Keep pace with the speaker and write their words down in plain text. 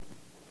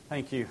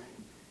Thank you.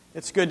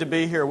 It's good to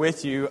be here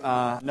with you.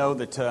 I know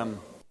that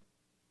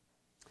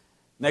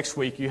next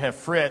week you have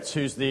Fritz,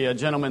 who's the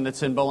gentleman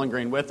that's in Bowling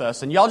Green with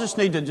us. And y'all just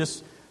need to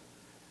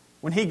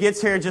when he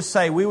gets here, just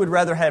say, we would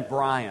rather have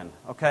Brian,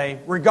 okay?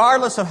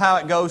 Regardless of how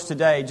it goes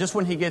today, just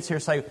when he gets here,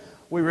 say,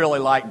 we really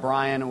like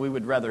Brian and we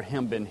would rather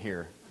him been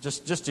here.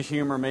 Just to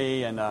humor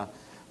me, and I'll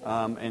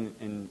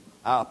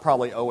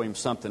probably owe him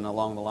something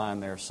along the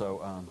line there,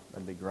 so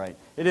that'd be great.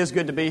 It is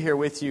good to be here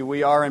with you.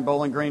 We are in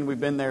Bowling Green. We've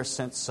been there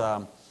since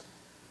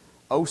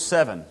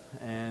 2007,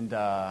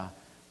 and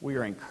we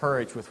are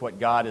encouraged with what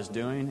God is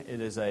doing.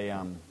 It is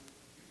a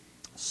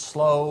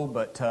slow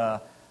but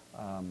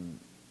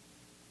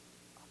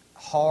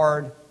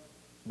hard,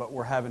 but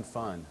we're having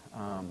fun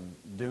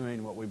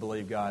doing what we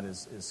believe God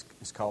is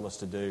called us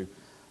to do,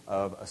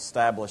 of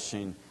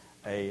establishing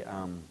a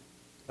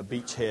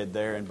beachhead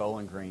there in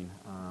Bowling Green.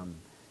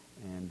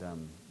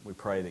 We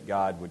pray that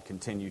God would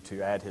continue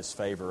to add His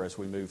favor as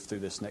we move through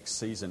this next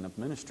season of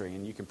ministry.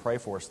 And you can pray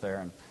for us there,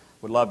 and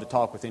would love to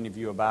talk with any of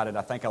you about it.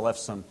 I think I left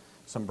some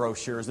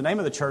brochures. The name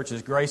of the church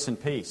is Grace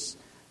and Peace.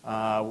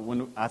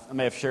 When I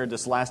may have shared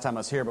this last time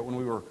I was here, but when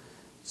we were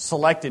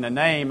selecting a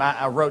name,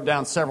 I wrote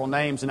down several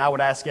names, and I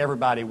would ask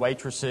everybody,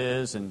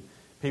 waitresses and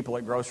people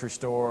at grocery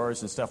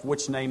stores and stuff,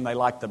 which name they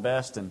liked the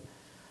best. And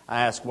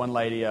I asked one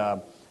lady, it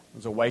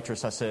was a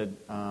waitress, I said,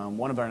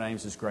 one of our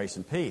names is Grace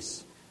and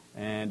Peace.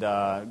 And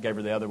gave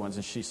her the other ones,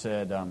 and she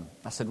said,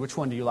 I said, which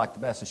one do you like the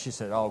best? And she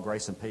said, oh,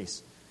 Grace and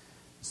Peace.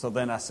 So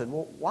then I said,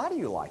 well, why do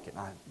you like it?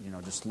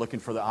 And just looking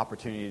for the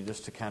opportunity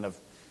just to kind of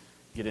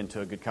get into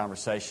a good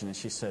conversation. And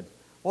she said,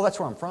 well, that's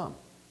where I'm from.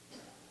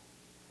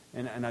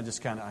 And I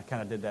just kind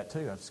of did that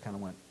too. I just kind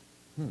of went,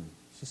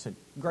 She said,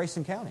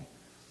 Grayson County.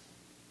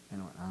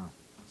 And I went, oh.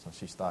 So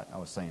she thought I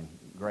was saying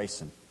Grace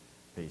and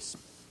Peace.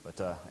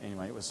 But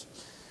anyway, it was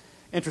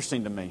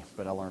interesting to me,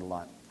 but I learned a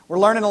lot. We're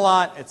learning a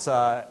lot.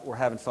 We're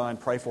having fun.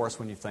 Pray for us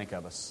when you think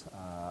of us.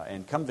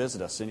 And come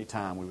visit us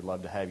anytime. We would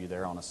love to have you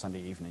there on a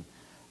Sunday evening.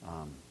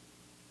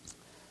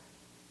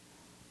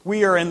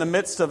 We are in the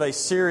midst of a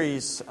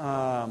series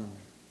that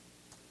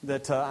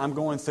I'm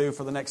going through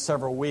for the next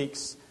several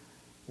weeks,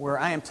 where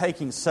I am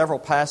taking several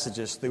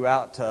passages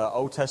throughout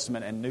Old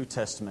Testament and New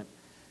Testament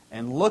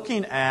and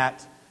looking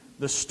at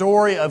the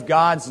story of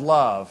God's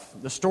love,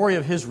 the story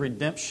of His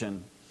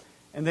redemption,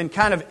 and then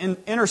kind of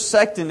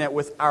intersecting it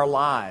with our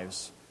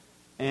lives.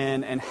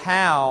 And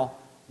how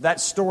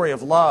that story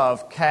of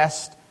love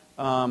casts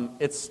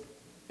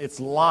its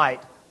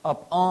light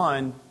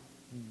upon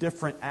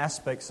different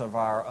aspects of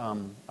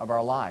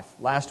our life.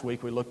 Last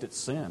week we looked at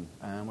sin,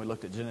 and we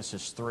looked at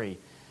Genesis 3,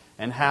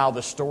 and how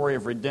the story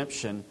of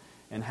redemption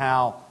and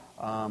how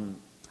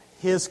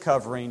His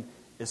covering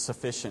is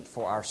sufficient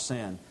for our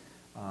sin.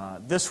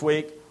 This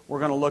week we're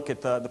going to look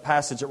at the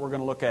passage that we're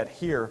going to look at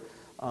here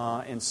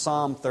in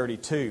Psalm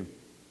 32.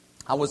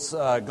 I was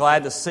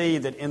glad to see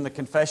that in the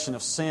Confession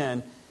of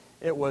Sin,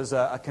 it was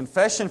a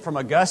confession from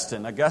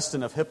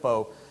Augustine of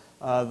Hippo,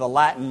 the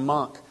Latin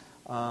monk,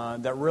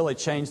 that really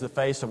changed the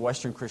face of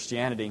Western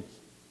Christianity.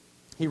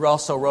 He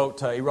also wrote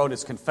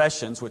his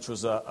Confessions, which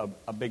was a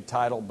big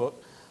title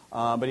book,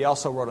 but he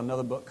also wrote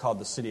another book called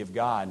The City of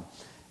God.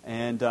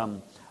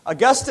 And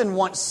Augustine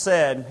once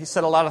said, he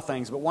said a lot of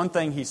things, but one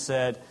thing he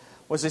said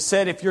was,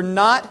 if you're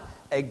not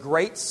a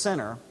great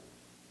sinner,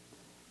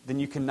 then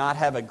you cannot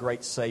have a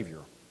great Savior.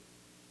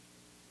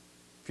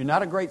 If you're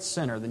not a great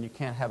sinner, then you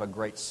can't have a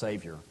great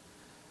Savior.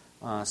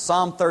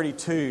 Psalm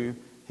 32,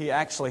 he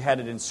actually had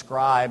it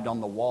inscribed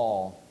on the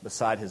wall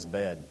beside his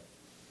bed.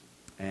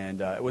 And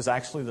it was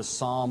actually the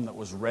psalm that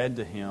was read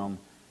to him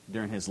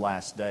during his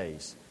last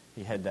days.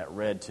 He had that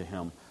read to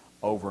him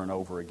over and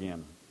over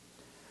again.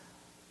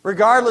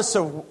 Regardless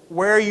of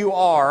where you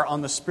are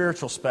on the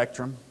spiritual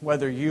spectrum,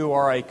 whether you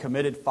are a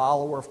committed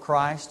follower of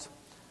Christ,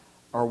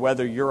 or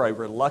whether you're a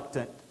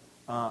reluctant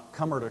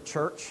comer to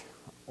church,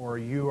 or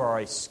you are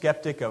a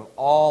skeptic of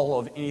all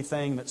of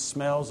anything that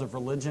smells of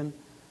religion,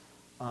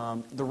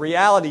 the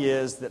reality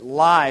is that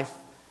life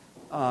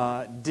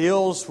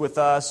deals with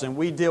us, and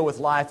we deal with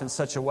life in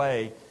such a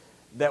way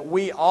that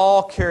we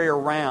all carry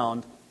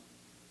around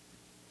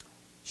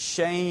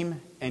shame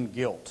and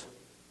guilt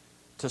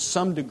to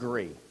some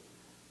degree,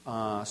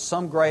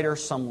 some greater,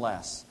 some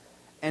less.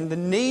 And the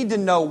need to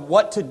know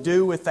what to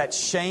do with that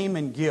shame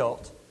and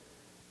guilt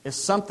is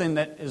something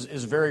that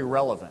is very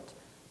relevant.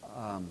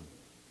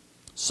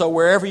 So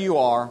wherever you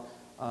are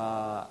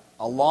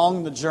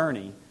along the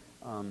journey,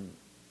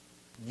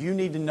 you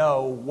need to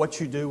know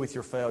what you do with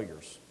your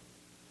failures.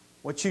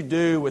 What you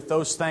do with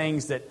those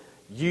things that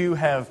you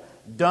have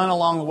done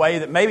along the way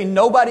that maybe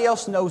nobody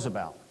else knows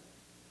about.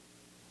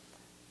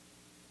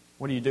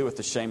 What do you do with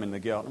the shame and the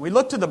guilt? And we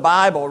look to the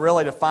Bible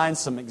really to find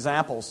some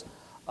examples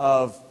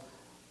of,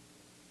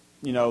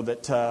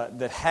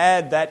 that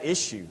had that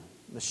issue,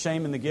 the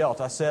shame and the guilt.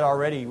 I said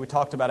already, we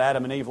talked about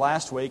Adam and Eve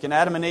last week, and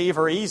Adam and Eve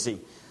are easy.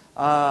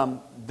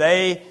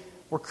 They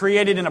were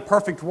created in a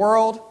perfect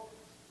world,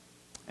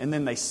 and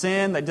then they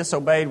sinned, they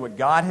disobeyed what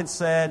God had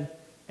said,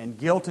 and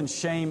guilt and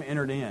shame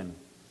entered in.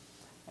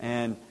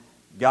 And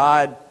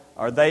God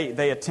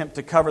they attempt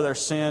to cover their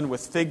sin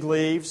with fig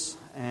leaves,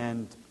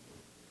 and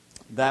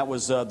that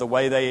was the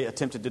way they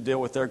attempted to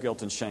deal with their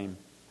guilt and shame.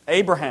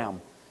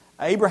 Abraham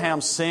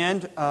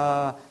sinned,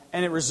 and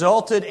it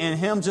resulted in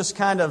him just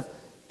kind of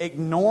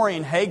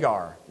ignoring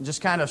Hagar,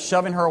 just kind of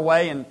shoving her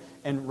away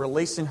and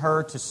releasing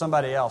her to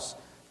somebody else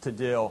to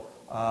deal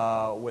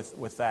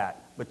with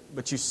that.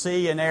 But you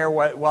see in there,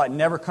 while it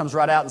never comes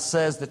right out and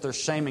says that there's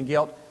shame and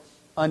guilt,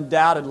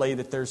 undoubtedly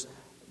that there's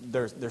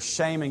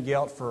shame and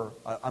guilt for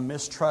a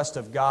mistrust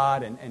of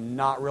God and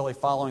not really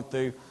following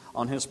through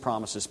on His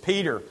promises.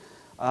 Peter,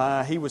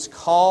 he was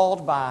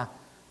called by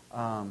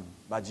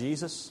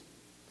Jesus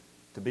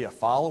to be a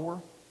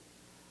follower.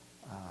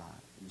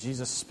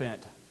 Jesus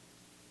spent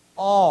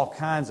all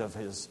kinds of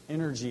His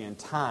energy and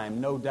time,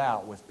 no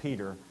doubt, with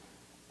Peter,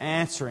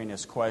 answering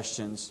his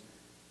questions,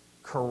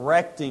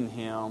 correcting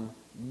him,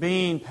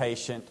 being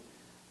patient,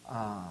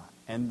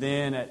 and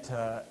then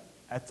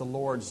at the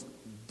Lord's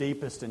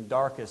deepest and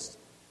darkest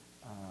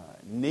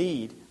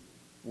need,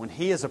 when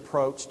he is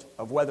approached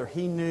of whether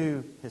he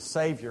knew his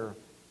Savior,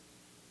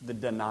 the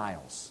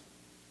denials.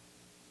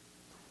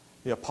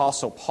 The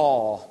Apostle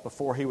Paul,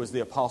 before he was the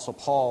Apostle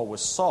Paul,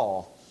 was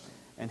Saul,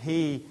 and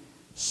he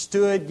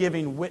stood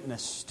giving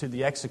witness to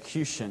the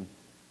execution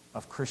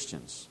of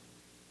Christians.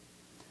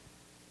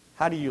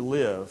 How do you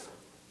live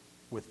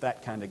with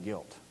that kind of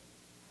guilt?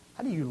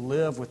 How do you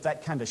live with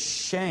that kind of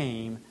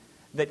shame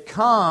that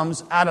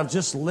comes out of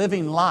just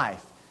living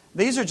life?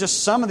 These are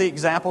just some of the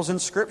examples in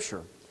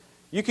Scripture.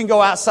 You can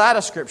go outside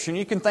of Scripture and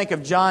you can think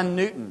of John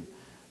Newton,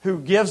 who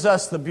gives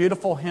us the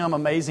beautiful hymn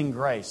Amazing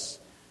Grace,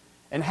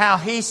 and how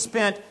he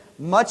spent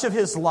much of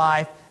his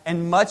life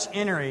and much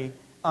energy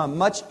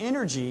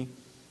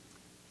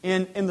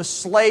in the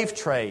slave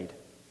trade,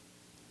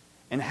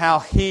 and how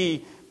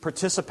he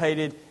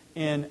participated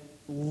in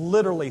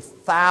literally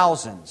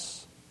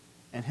thousands,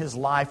 and his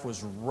life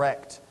was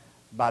wrecked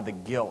by the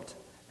guilt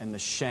and the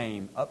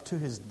shame up to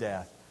his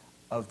death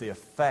of the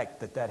effect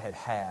that had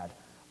had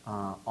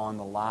on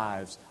the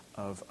lives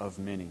of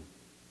many.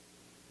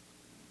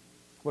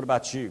 What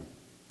about you?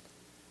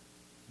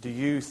 Do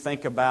you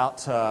think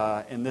about,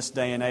 in this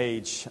day and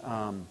age,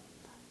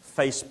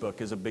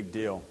 Facebook is a big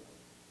deal.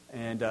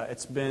 And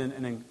it's been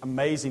an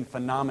amazing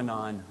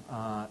phenomenon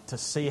to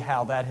see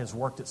how that has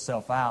worked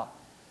itself out.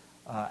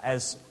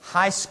 As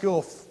high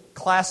school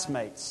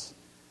classmates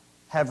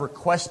have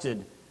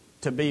requested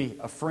to be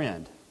a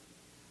friend,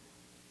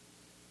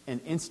 and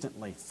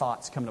instantly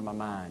thoughts come to my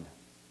mind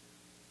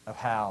of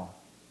how,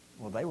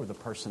 well, they were the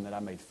person that I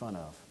made fun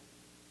of.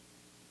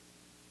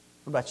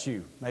 What about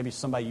you? Maybe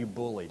somebody you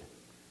bullied,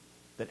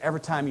 that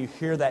every time you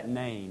hear that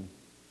name,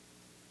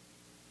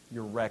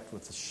 you're wrecked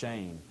with the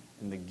shame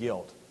and the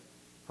guilt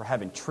for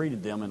having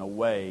treated them in a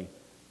way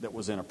that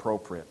was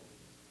inappropriate.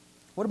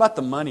 What about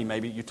the money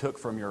maybe you took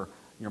from your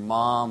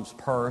mom's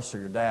purse or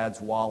your dad's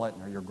wallet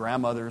or your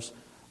grandmother's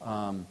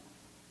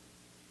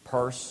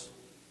purse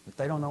that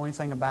they don't know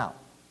anything about?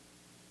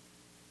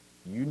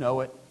 You know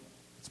it.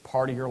 It's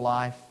part of your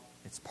life.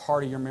 It's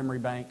part of your memory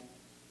bank.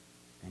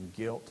 And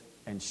guilt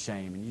and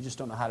shame. And you just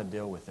don't know how to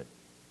deal with it.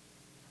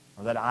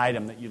 Or that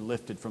item that you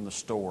lifted from the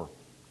store.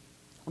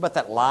 What about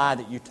that lie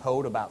that you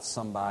told about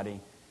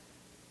somebody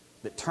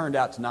that turned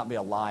out to not be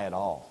a lie at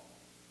all?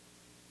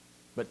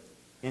 But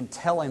in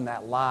telling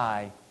that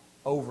lie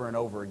over and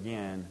over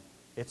again,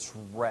 it's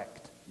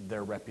wrecked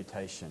their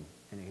reputation,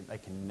 and they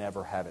can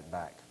never have it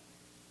back.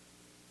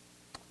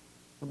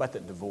 What about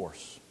that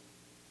divorce?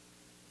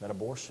 That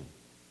abortion?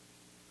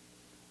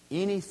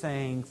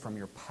 Anything from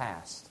your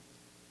past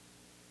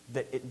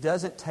that it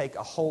doesn't take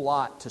a whole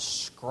lot to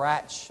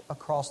scratch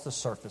across the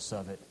surface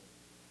of it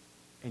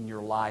in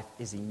your life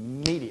is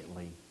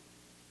immediately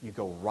you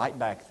go right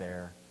back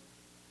there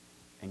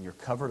and you're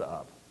covered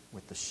up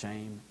with the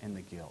shame and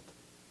the guilt.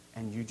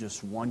 And you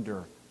just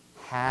wonder,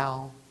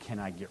 how can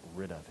I get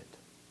rid of it?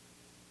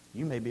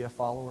 You may be a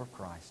follower of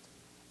Christ,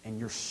 and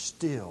you're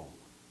still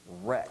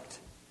wrecked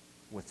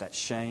with that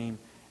shame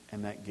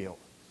and that guilt.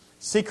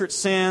 Secret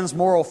sins,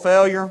 moral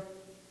failure,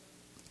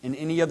 and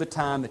any other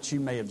time that you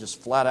may have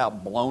just flat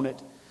out blown it,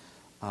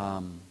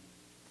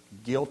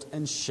 guilt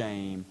and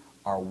shame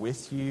are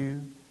with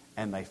you,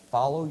 and they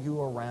follow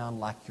you around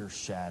like your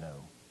shadow,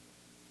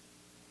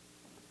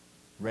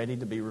 ready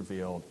to be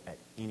revealed at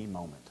any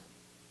moment.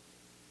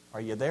 Are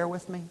you there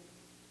with me?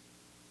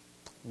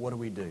 What do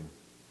we do?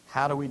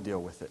 How do we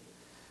deal with it?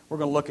 We're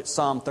going to look at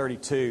Psalm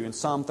 32, and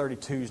Psalm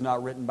 32 is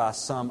not written by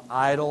some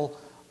idle,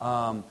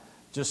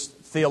 just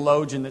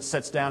theologian that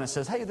sits down and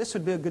says, hey, this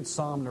would be a good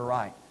psalm to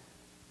write.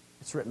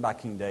 It's written by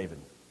King David.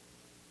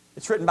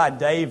 It's written by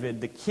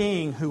David, the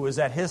king who was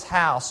at his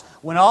house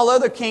when all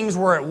other kings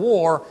were at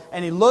war,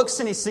 and he looks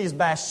and he sees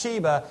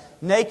Bathsheba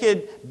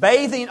naked,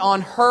 bathing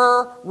on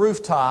her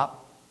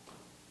rooftop,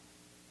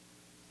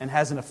 and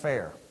has an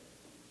affair.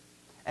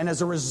 And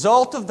as a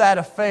result of that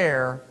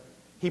affair,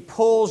 he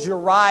pulls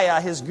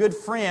Uriah, his good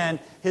friend,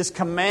 his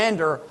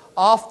commander,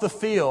 off the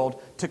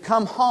field to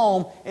come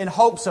home in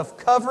hopes of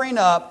covering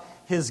up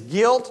his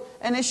guilt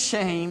and his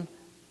shame,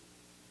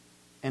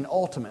 and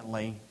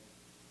ultimately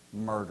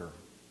murder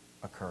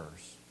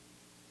occurs.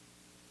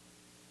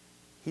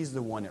 He's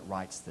the one that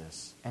writes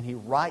this. And he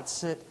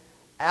writes it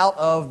out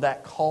of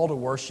that call to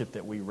worship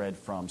that we read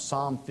from,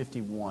 Psalm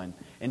 51.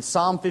 In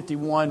Psalm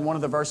 51, one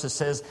of the verses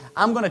says,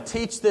 I'm going to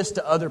teach this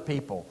to other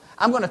people.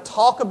 I'm going to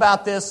talk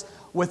about this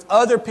with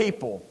other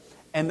people.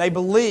 And they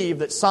believe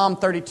that Psalm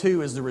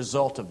 32 is the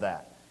result of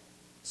that.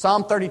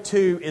 Psalm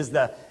 32 is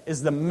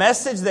the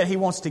message that he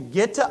wants to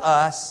get to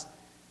us,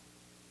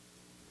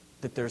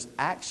 that there's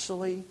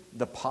actually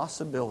the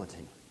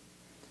possibility,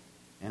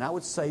 and I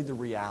would say the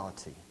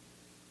reality,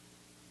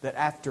 that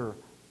after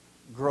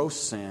gross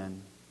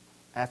sin,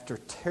 after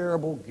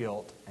terrible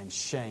guilt and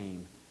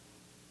shame,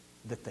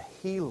 that the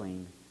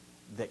healing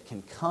that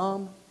can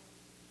come,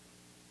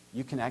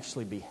 you can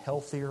actually be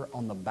healthier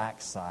on the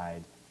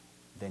backside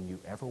than you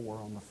ever were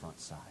on the front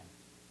side.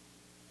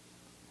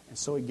 And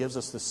so he gives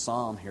us this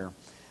psalm here,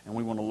 and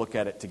we want to look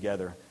at it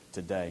together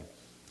today.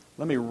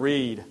 Let me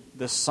read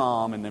this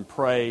psalm and then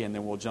pray, and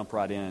then we'll jump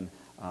right in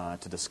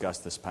to discuss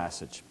this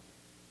passage.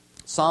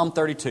 Psalm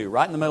 32,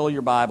 right in the middle of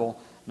your Bible,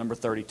 number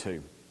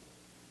 32.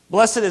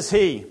 Blessed is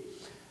he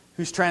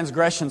whose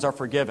transgressions are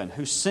forgiven,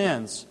 whose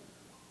sins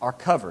are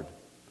covered.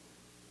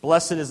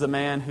 Blessed is the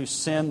man whose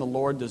sin the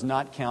Lord does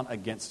not count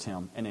against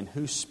him, and in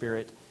whose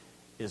spirit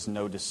is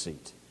no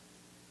deceit.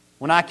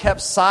 When I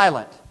kept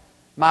silent,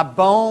 my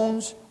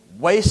bones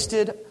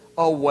wasted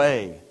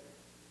away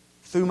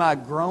through my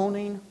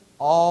groaning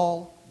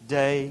all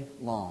day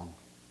long.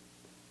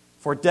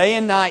 For day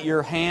and night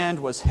your hand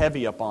was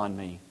heavy upon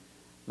me.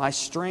 My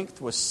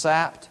strength was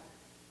sapped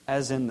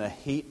as in the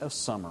heat of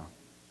summer.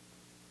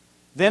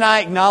 Then I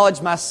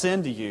acknowledged my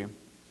sin to you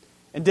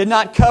and did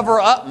not cover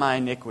up my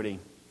iniquity.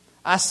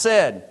 I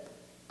said,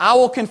 I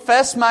will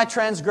confess my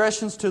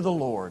transgressions to the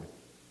Lord,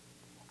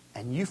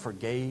 and you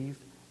forgave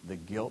the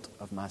guilt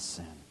of my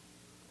sin.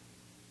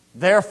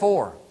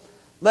 Therefore,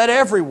 let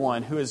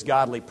everyone who is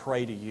godly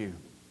pray to you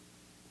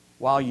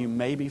while you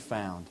may be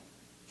found.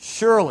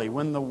 Surely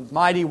when the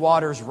mighty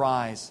waters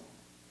rise,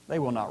 they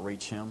will not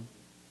reach him.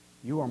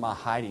 You are my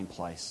hiding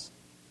place.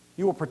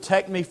 You will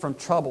protect me from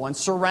trouble and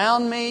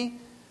surround me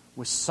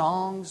with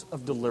songs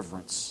of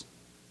deliverance.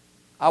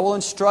 I will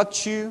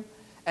instruct you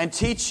and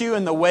teach you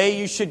in the way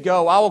you should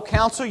go. I will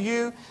counsel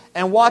you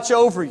and watch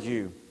over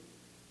you.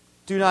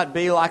 Do not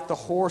be like the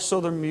horse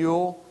or the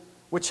mule,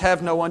 which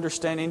have no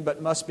understanding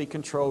but must be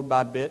controlled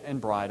by bit and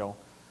bridle,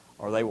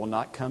 or they will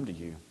not come to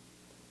you.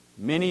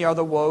 Many are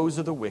the woes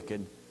of the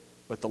wicked,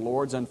 but the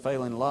Lord's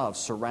unfailing love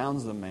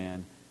surrounds the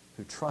man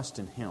who trusts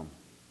in him.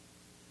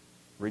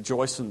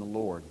 Rejoice in the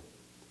Lord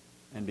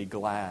and be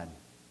glad,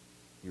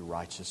 you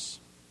righteous.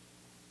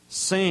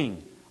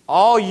 Sing,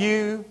 all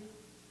you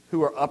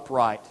who are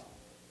upright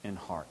in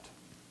heart.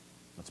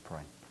 Let's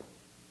pray.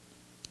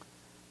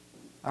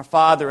 Our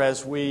Father,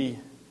 as we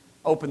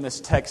open this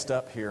text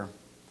up here,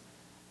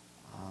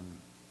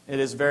 it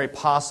is very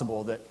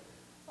possible that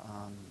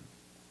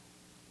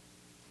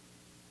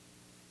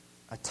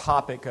a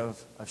topic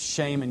of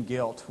shame and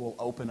guilt will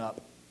open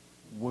up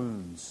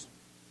wounds.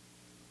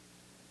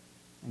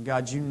 And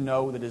God, you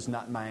know that it is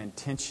not my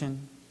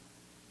intention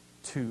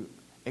to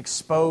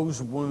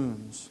expose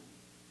wounds,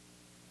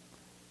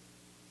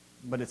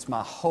 but it's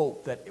my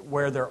hope that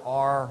where there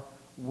are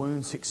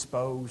wounds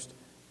exposed,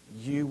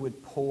 you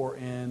would pour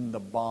in the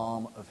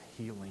balm of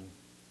healing.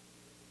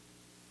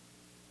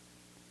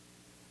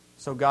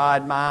 So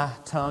God, my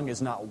tongue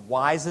is not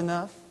wise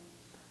enough.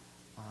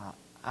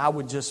 I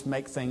would just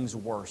make things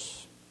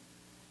worse.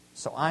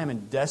 So I am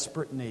in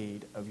desperate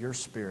need of your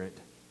Spirit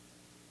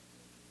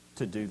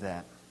to do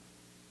that.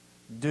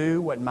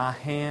 Do what my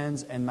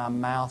hands and my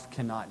mouth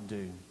cannot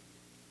do.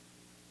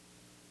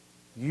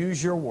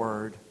 Use your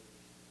word.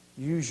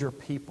 Use your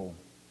people.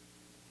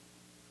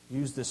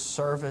 Use this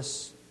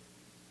service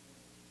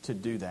to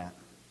do that.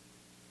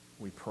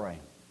 We pray.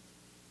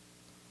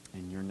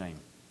 In your name.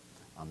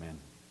 Amen.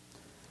 I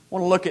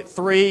want to look at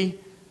three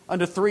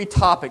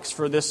topics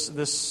for this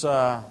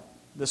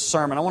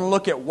sermon. I want to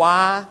look at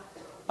why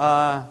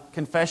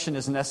confession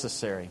is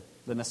necessary,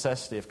 the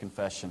necessity of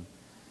confession.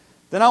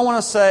 Then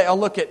I'll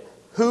look at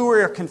who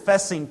we are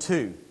confessing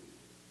to.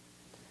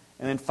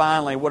 And then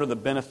finally, what are the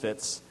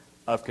benefits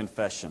of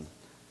confession?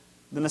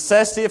 The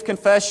necessity of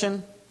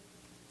confession,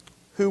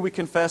 who we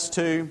confess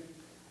to,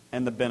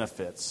 and the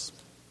benefits.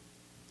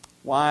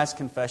 Why is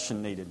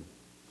confession needed?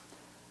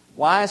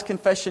 Why is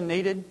confession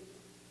needed?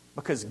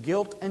 Because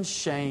guilt and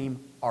shame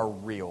are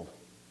real.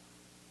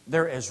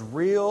 They're as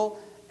real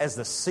as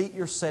the seat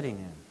you're sitting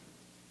in.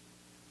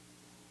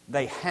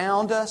 They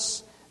hound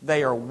us.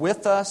 They are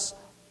with us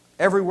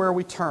everywhere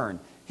we turn.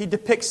 He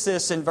depicts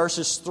this in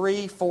verses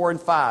 3, 4, and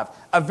 5.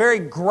 A very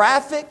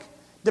graphic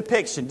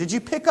depiction. Did you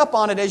pick up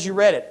on it as you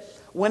read it?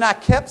 When I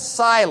kept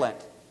silent,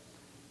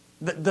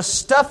 the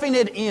stuffing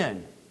it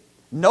in,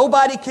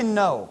 nobody can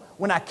know.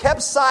 When I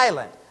kept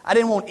silent, I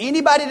didn't want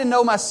anybody to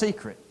know my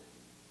secret.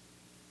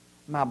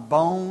 My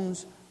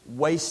bones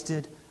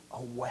wasted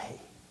away.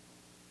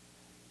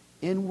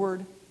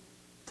 Inward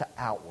to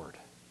outward.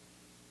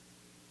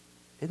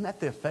 Isn't that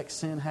the effect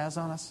sin has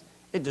on us?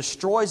 It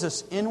destroys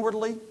us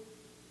inwardly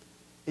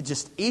It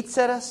just eats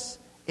at us.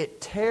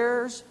 It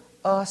tears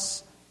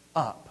us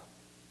up.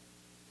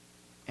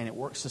 And it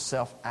works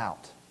itself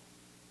out.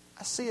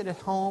 I see it at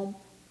home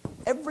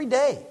every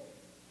day.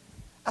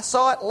 I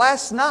saw it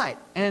last night,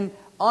 and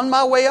on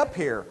my way up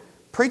here,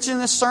 preaching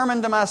this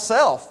sermon to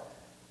myself,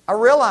 I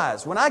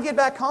realized when I get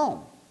back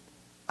home,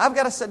 I've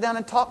got to sit down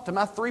and talk to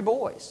my 3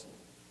 boys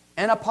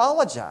and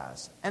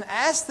apologize and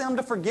ask them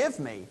to forgive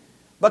me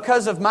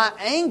because of my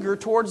anger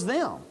towards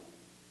them.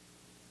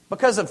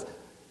 Because of,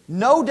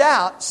 no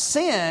doubt,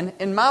 sin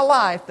in my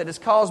life that has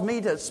caused me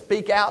to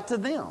speak out to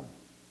them.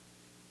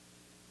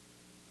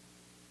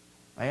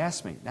 They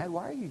ask me, Dad,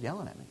 why are you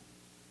yelling at me?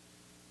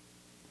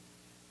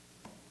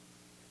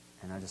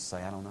 And I just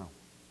say, I don't know.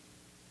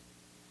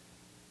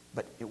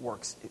 But it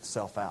works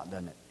itself out,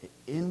 doesn't it?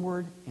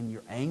 Inward, and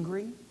you're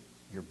angry,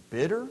 you're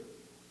bitter,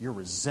 you're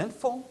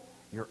resentful,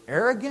 you're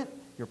arrogant,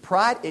 your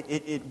pride,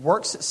 it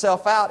works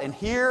itself out. And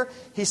here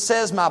he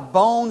says, my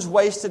bones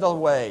wasted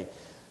away,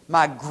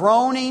 my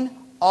groaning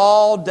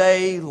all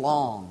day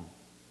long.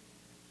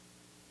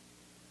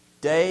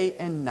 Day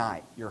and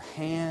night, your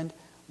hand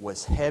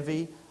was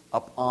heavy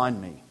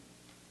upon me.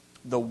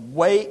 The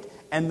weight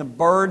and the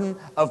burden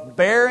of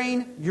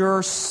bearing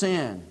your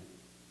sin.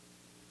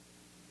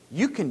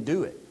 You can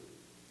do it.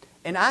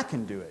 And I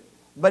can do it.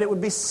 But it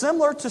would be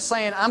similar to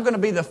saying, I'm going to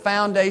be the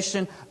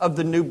foundation of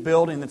the new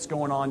building that's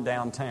going on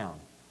downtown.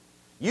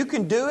 You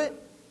can do it,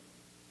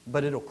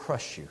 but it'll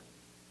crush you.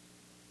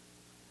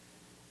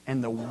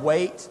 And the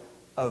weight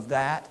of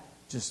that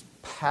just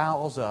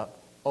piles up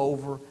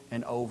over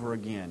and over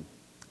again.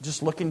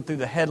 Just looking through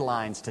the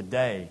headlines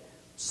today,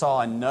 saw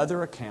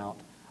another account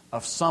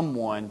of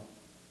someone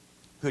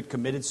who had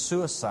committed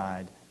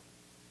suicide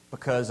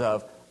because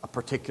of a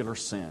particular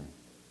sin.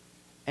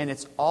 And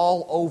it's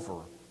all over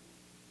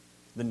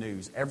the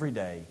news every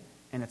day,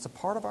 and it's a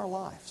part of our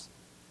lives.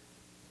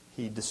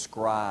 He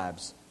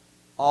describes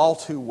all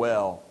too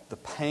well the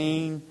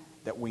pain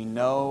that we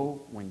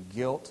know when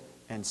guilt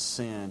and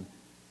sin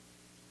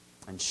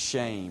and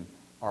shame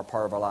are a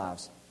part of our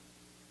lives.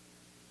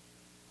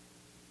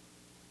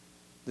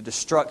 The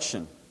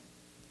destruction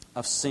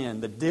of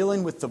sin, the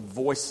dealing with the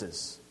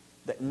voices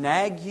that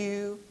nag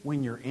you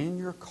when you're in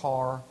your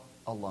car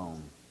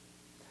alone,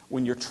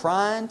 when you're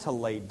trying to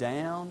lay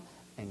down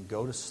and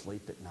go to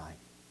sleep at night,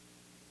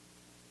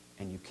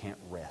 and you can't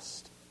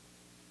rest,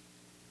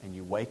 and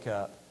you wake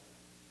up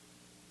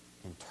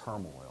in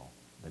turmoil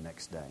the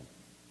next day.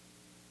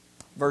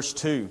 Verse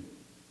 2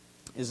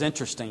 is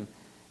interesting.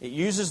 It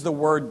uses the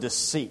word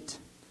deceit.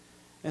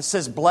 It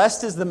says,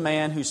 blessed is the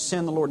man whose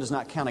sin the Lord does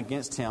not count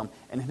against him,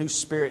 and in whose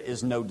spirit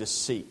is no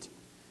deceit.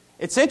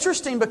 It's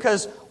interesting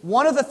because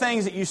one of the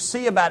things that you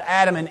see about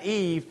Adam and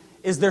Eve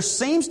is there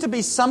seems to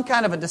be some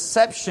kind of a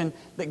deception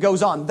that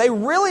goes on. They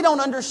really don't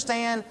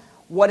understand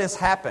what has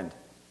happened.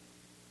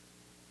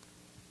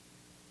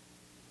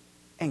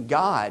 And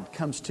God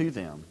comes to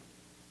them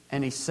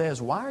and He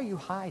says, why are you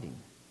hiding?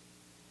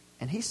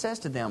 And He says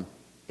to them,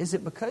 is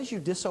it because you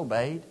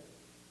disobeyed?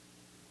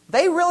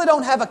 They really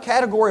don't have a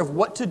category of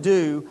what to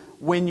do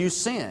when you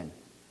sin.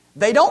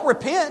 They don't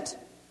repent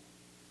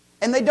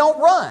and they don't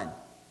run.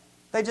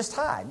 They just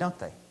hide, don't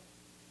they?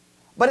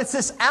 But it's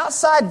this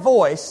outside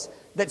voice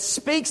that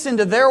speaks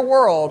into their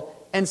world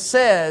and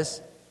says,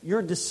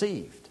 you're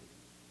deceived.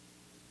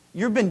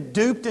 You've been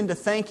duped into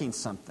thinking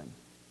something.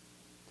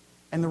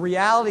 And the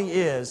reality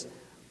is,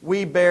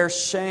 we bear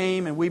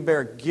shame and we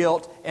bear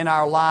guilt in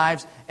our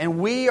lives, and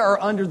we are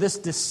under this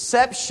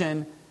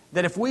deception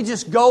that if we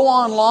just go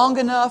on long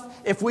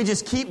enough, if we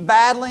just keep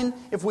battling,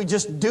 if we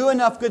just do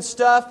enough good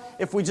stuff,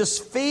 if we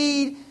just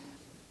feed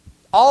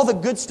all the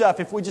good stuff,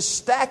 if we just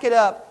stack it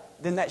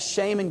up, then that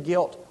shame and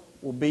guilt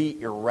will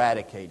be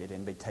eradicated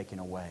and be taken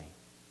away.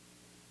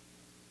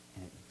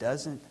 And it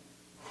doesn't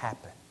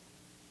happen.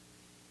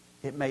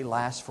 It may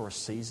last for a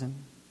season.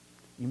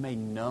 You may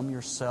numb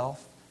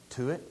yourself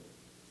to it.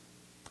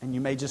 And you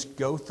may just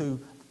go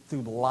through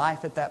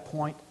life at that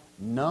point,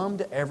 numb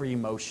to every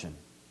emotion.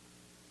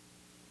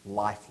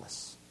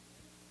 Lifeless.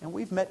 And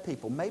we've met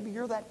people. Maybe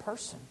you're that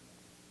person.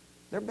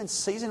 There have been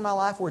seasons in my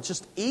life where it's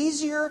just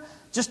easier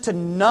just to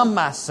numb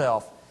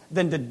myself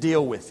than to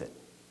deal with it.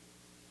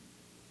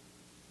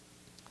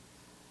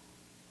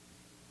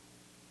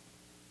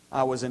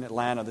 I was in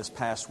Atlanta this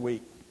past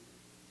week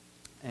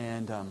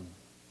and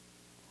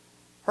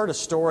heard a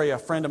story a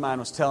friend of mine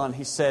was telling.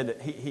 He said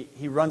that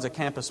he runs a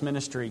campus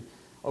ministry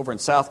over in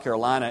South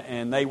Carolina,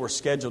 and they were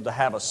scheduled to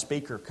have a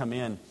speaker come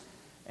in.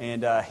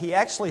 And he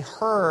actually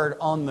heard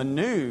on the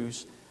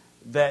news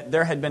that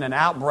there had been an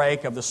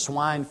outbreak of the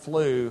swine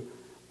flu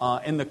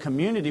in the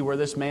community where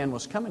this man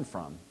was coming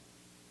from.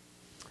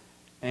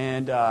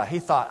 And he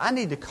thought, I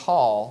need to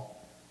call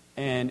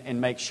and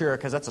make sure,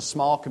 because that's a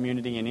small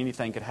community and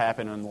anything could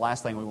happen, and the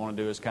last thing we want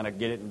to do is kind of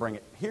get it and bring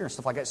it here and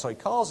stuff like that. So he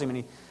calls him,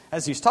 and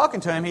as he's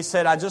talking to him, he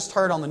said, I just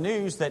heard on the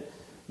news that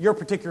your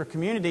particular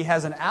community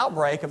has an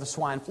outbreak of the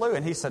swine flu.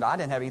 And he said, I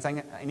didn't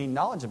have any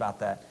knowledge about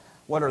that.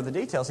 What are the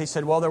details? He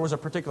said, well, there was a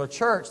particular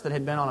church that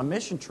had been on a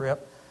mission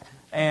trip,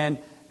 and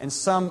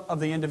one of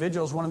the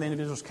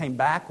individuals came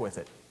back with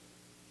it.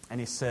 And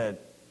he said,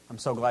 I'm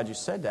so glad you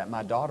said that.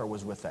 My daughter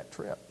was with that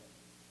trip.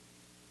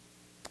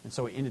 And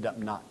so he ended up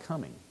not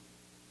coming.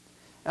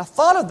 And I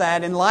thought of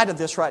that in light of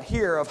this right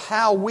here, of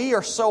how we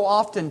are so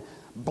often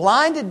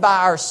blinded by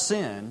our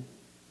sin,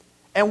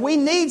 and we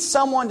need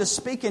someone to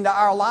speak into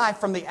our life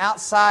from the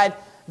outside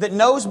that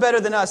knows better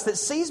than us, that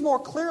sees more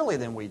clearly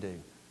than we do.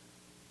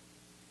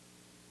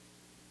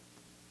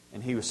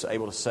 And he was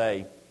able to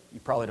say, you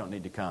probably don't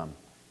need to come.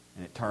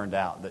 And it turned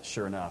out that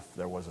sure enough,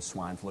 there was a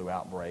swine flu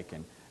outbreak,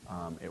 and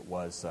it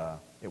was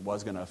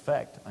going to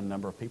affect a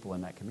number of people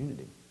in that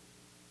community.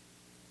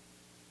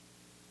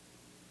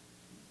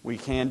 We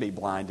can be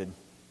blinded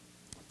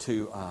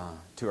to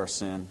our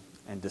sin,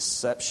 and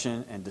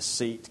deception and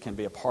deceit can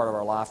be a part of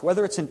our life.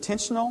 Whether it's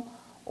intentional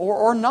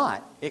or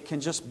not, it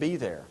can just be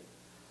there.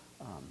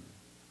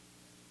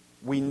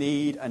 We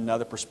need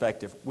another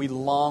perspective. We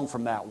long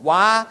from that.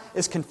 Why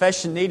is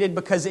confession needed?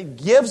 Because it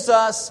gives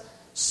us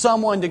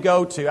someone to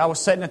go to. I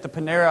was sitting at the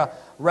Panera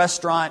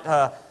restaurant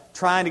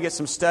trying to get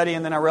some study,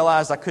 and then I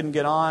realized I couldn't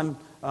get on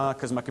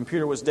because my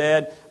computer was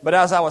dead. But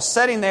as I was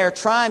sitting there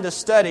trying to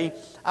study,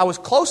 I was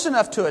close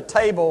enough to a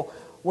table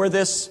where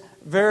this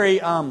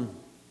very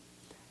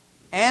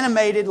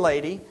animated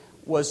lady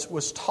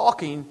was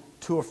talking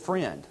to a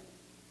friend.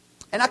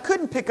 And I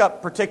couldn't pick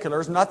up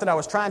particulars, not that I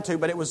was trying to,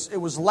 but it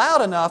was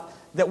loud enough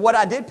that what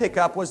I did pick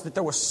up was that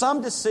there was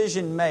some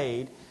decision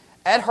made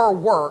at her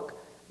work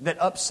that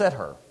upset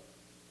her.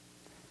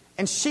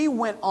 And she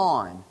went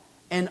on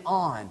and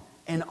on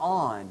and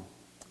on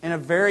in a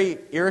very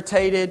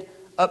irritated,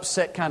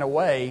 upset kind of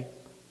way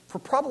for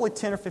probably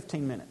 10 or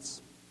 15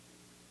 minutes.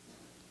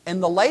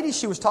 And the lady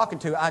she was talking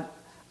to,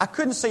 I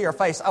couldn't see her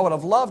face. I would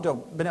have loved to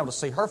have been able to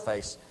see her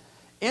face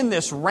in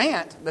this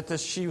rant that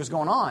she was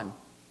going on.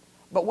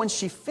 But when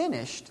she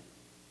finished,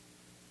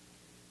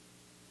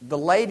 the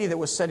lady that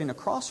was sitting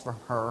across from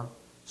her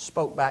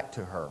spoke back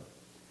to her.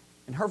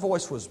 And her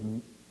voice was,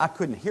 I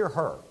couldn't hear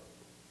her.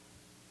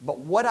 But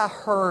what I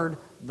heard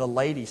the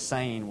lady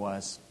saying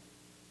was,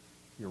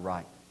 you're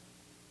right.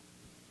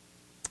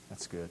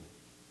 That's good.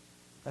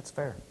 That's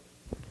fair.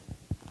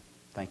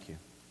 Thank you.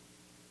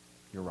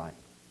 You're right.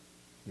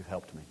 You've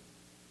helped me.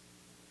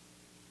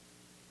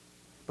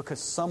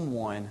 Because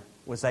someone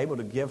was able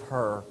to give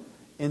her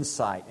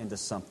insight into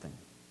something.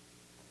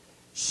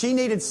 She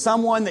needed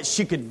someone that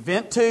she could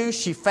vent to.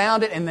 She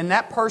found it, and then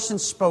that person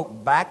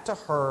spoke back to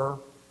her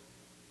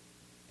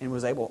and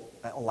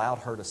allowed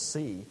her to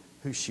see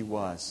who she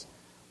was.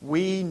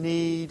 We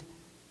need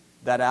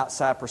that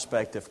outside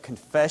perspective.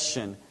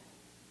 Confession,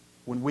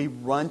 when we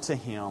run to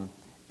Him,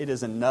 it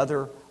is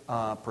another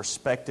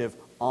perspective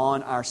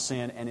on our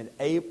sin, and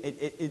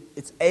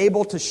it's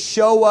able to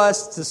show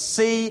us, to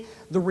see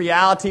the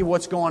reality of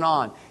what's going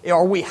on.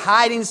 Are we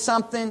hiding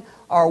something?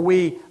 Are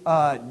we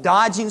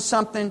dodging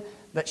something?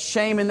 That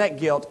shame and that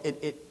guilt,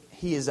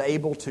 He is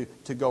able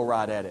to go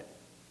right at it.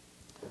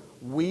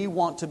 We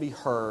want to be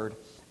heard,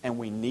 and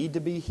we need to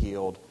be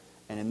healed,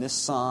 and in this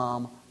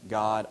psalm,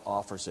 God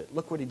offers it.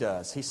 Look what He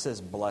does. He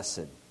says,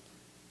 blessed.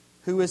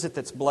 Who is it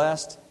that's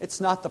blessed? It's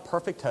not the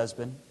perfect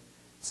husband.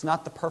 It's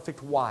not the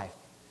perfect wife.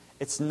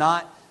 It's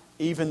not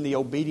even the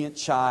obedient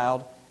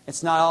child.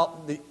 It's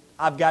not the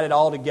I've got it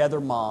all together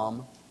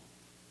mom.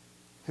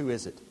 Who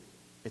is it?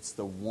 It's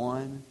the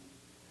one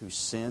whose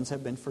sins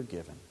have been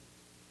forgiven,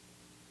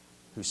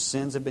 whose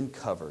sins have been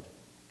covered,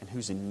 and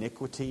whose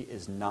iniquity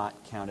is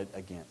not counted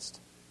against.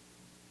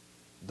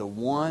 The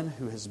one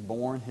who has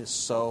borne his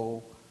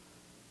soul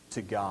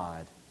to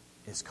God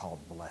is called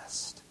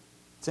blessed.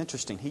 It's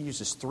interesting. He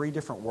uses 3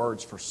 different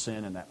words for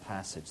sin in that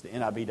passage. The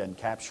NIV doesn't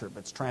capture it,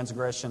 but it's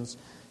transgressions,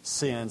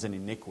 sins, and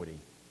iniquity.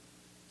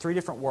 3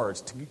 different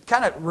words to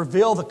kind of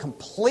reveal the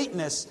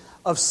completeness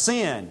of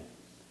sin.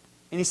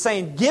 And He's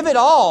saying, give it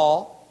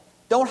all.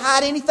 Don't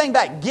hide anything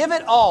back. Give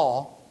it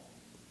all.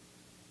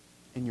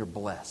 And you're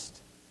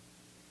blessed.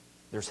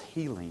 There's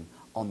healing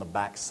on the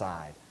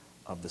backside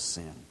of the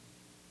sin.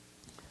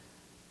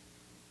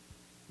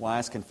 Why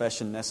is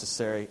confession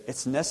necessary?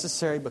 It's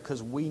necessary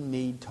because we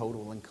need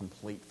total and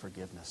complete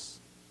forgiveness.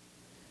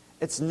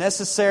 It's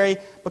necessary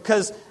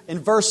because in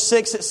verse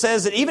 6 it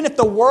says that even if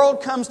the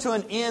world comes to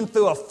an end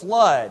through a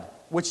flood,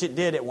 which it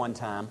did at one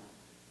time,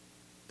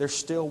 there's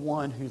still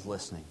one who's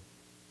listening.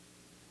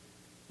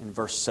 In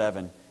verse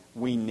 7,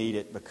 we need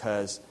it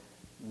because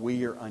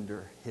we are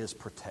under His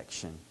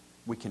protection.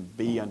 We can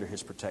be under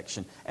His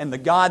protection. And the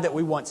God that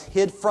we once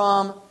hid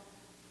from,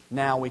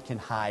 now we can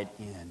hide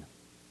in.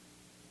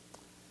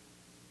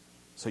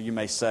 So you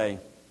may say,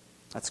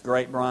 that's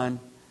great, Brian,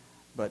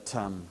 but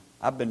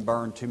I've been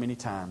burned too many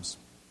times.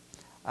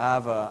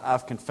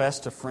 I've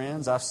confessed to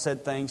friends, I've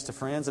said things to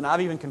friends, and I've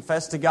even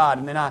confessed to God.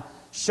 And then I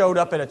showed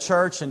up at a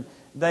church and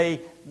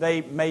they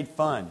made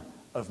fun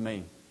of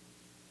me.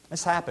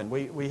 This happened.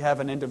 We have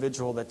an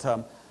individual that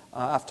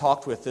I've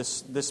talked with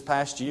this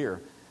past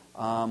year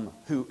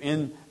who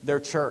in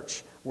their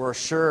church were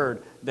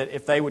assured that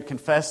if they would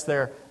confess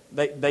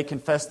they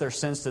confessed their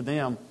sins to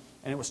them,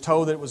 and it was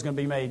told that it was going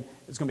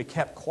to be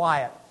kept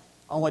quiet,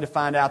 only to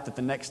find out that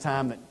the next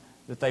time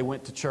that they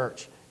went to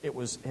church, it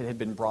had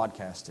been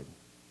broadcasted.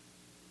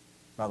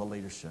 by the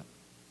leadership.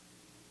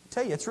 I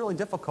tell you, it's really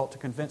difficult to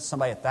convince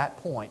somebody at that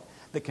point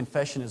that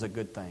confession is a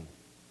good thing.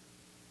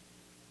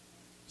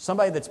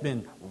 Somebody that's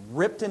been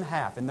ripped in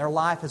half and their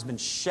life has been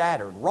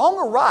shattered, wrong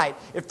or right,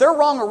 if they're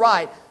wrong or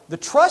right, the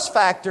trust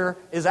factor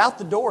is out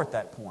the door at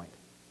that point.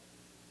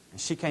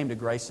 And she came to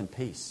grace and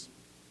peace.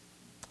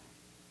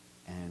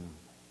 And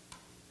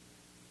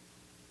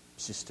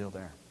she's still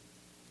there.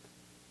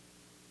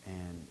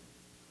 And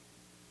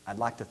I'd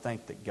like to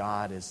think that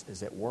God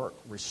is at work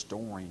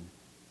restoring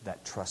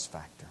that trust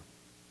factor.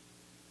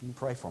 You can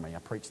pray for me. I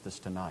preached this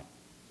tonight.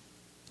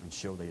 And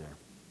she'll be there.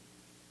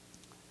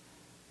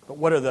 But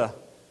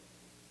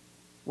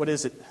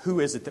who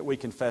is it that we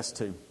confess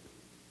to?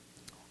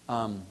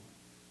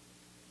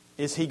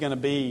 Is he going to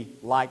be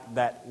like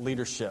that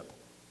leadership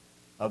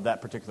of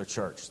that particular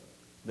church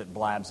that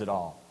blabs it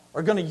all?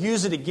 Or going to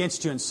use it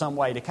against you in some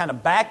way to kind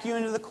of back you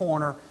into the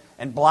corner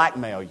and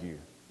blackmail you?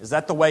 Is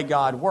that the way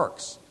God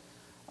works?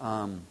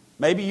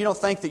 Maybe you don't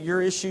think that your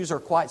issues are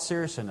quite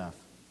serious enough.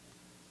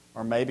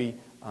 Or maybe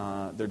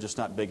they're just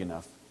not big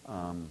enough.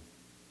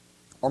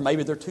 Or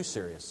maybe they're too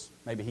serious.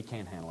 Maybe he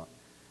can't handle it.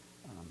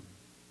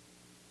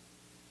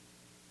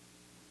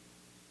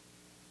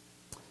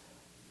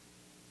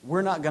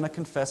 We're not going to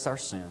confess our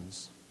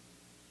sins,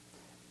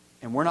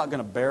 and we're not going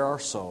to bare our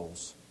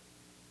souls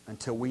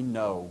until we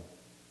know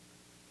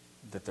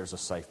that there's a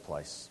safe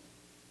place.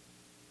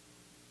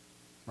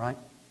 Right?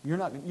 You're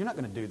not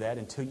going to do that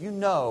until you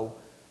know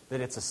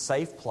that it's a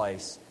safe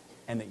place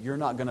and that you're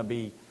not going to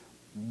be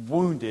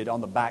wounded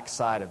on the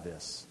backside of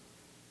this.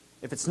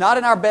 If it's not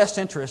in our best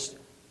interest,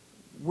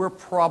 we're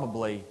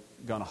probably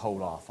going to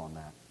hold off on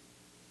that.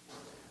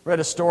 Read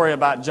a story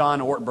about John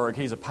Ortberg.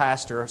 He's a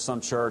pastor of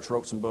some church,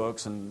 wrote some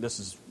books, and this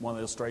is one of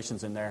the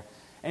illustrations in there.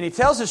 And he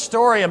tells a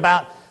story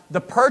about the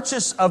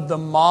purchase of the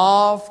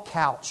mauve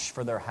couch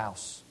for their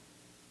house.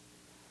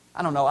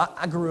 I don't know,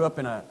 I grew up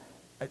in a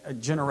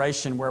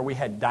generation where we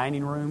had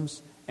dining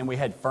rooms and we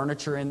had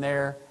furniture in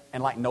there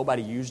and like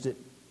nobody used it.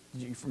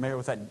 You familiar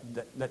with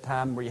that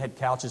time where you had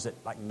couches that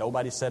like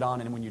nobody sat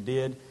on, and when you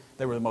did,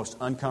 they were the most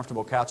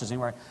uncomfortable couches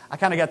anywhere? I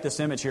kind of got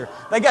this image here.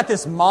 They got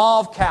this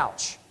mauve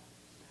couch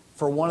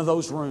for one of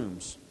those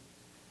rooms.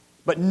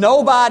 But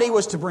nobody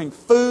was to bring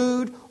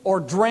food or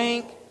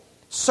drink,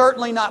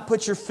 certainly not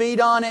put your feet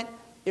on it.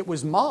 It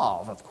was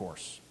mauve, of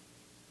course.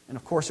 And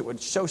of course it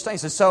would show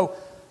stains. And so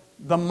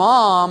the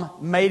mom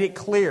made it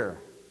clear,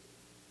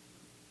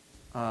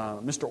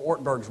 Mr.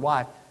 Ortberg's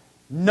wife,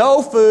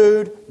 no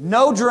food,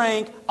 no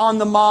drink on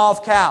the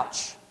mauve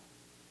couch.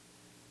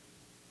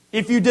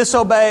 If you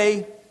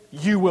disobey,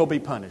 you will be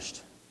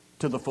punished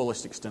to the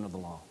fullest extent of the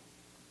law.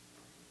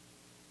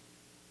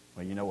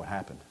 Well, you know what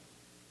happened.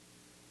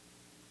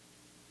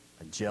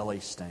 A jelly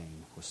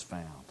stain was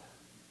found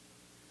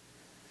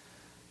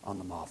on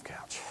the mauve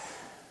couch.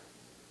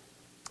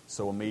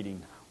 So a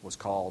meeting was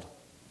called.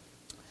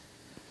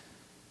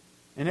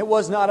 And it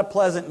was not a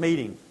pleasant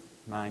meeting,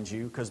 mind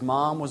you, because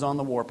Mom was on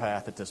the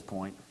warpath at this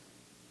point.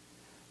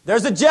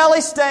 There's a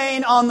jelly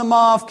stain on the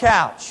mauve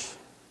couch.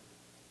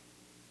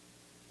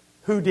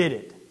 Who did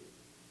it?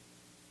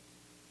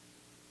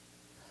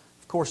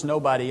 Of course,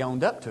 nobody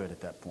owned up to it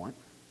at that point,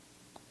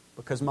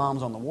 because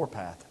Mom's on the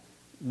warpath.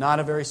 Not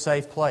a very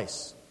safe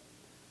place.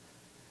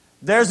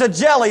 There's a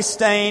jelly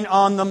stain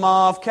on the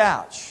mauve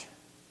couch.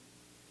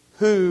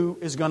 Who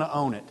is going to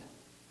own it?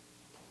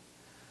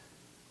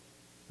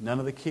 None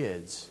of the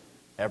kids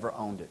ever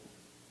owned it.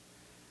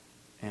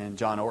 And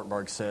John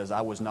Ortberg says,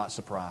 I was not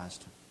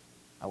surprised.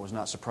 I was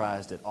not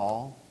surprised at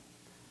all,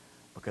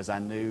 because I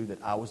knew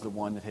that I was the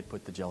one that had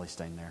put the jelly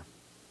stain there.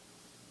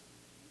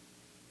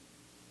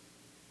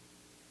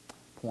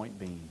 Point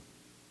being,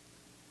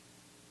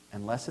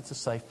 unless it's a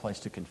safe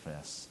place to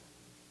confess,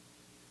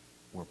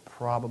 we're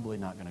probably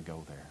not going to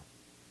go there.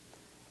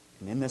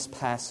 And in this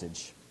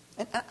passage,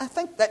 and I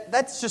think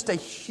that's just a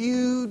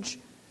huge...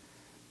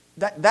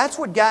 That's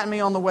what got me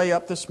on the way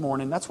up this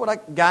morning. That's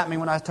what got me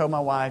when I told my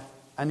wife,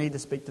 I need to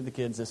speak to the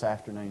kids this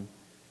afternoon.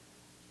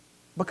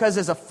 Because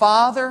as a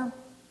father,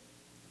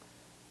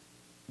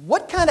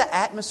 what kind of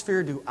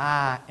atmosphere do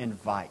I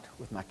invite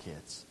with my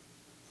kids?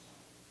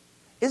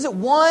 Is it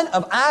one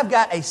of I've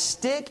got a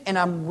stick and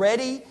I'm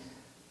ready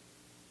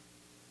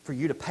for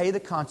you to pay the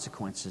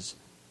consequences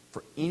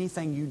for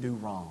anything you do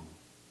wrong?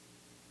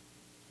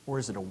 Or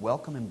is it a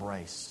welcome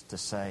embrace to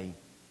say,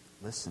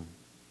 listen,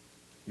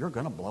 you're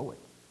going to blow it.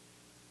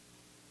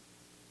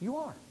 You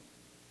are.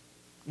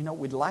 You know,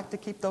 we'd like to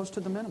keep those to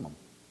the minimum,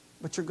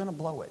 but you're going to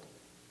blow it.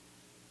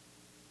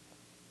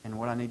 And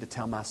what I need to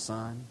tell my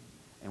son,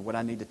 and what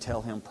I need to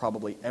tell him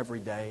probably every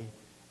day,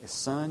 is,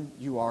 son,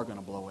 you are going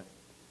to blow it.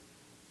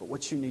 But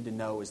what you need to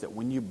know is that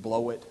when you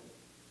blow it,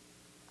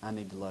 I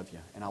need to love you,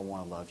 and I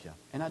want to love you,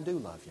 and I do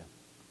love you.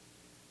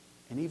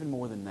 And even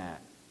more than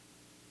that,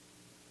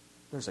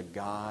 there's a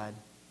God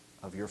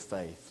of your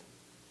faith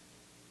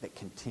that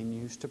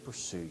continues to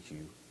pursue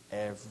you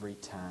every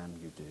time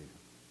you do.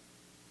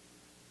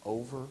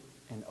 Over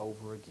and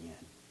over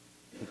again,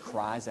 He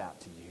cries out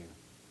to you,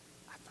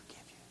 I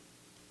forgive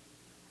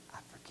you. I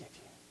forgive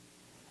you.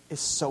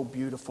 It's so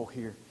beautiful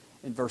here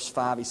in verse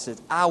 5, he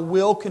says, I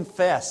will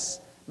confess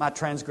my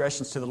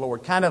transgressions to the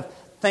Lord. Kind of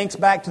thinks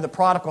back to the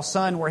prodigal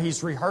son where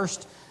he's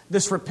rehearsed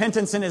this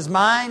repentance in his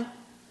mind.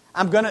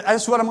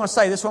 This is what I'm going to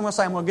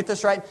say. I'm going to get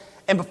this right.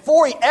 And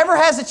before he ever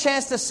has a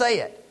chance to say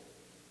it,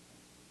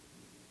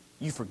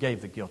 you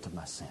forgave the guilt of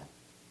my sin.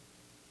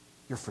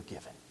 You're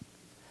forgiven.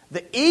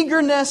 The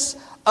eagerness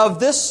of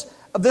this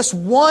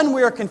one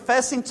we are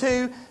confessing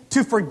to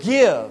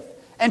forgive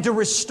and to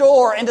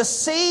restore and to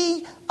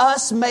see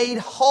us made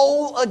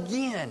whole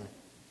again.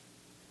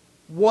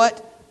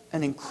 What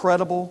an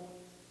incredible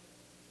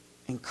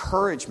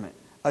encouragement,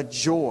 a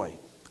joy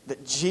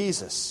that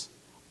Jesus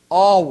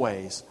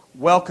always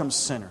welcomes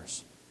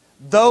sinners,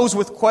 those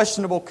with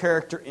questionable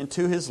character,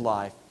 into His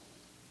life,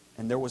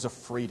 and there was a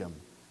freedom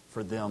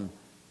for them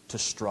to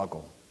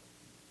struggle.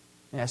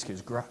 Let me ask you,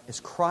 is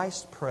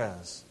Christ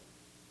Pres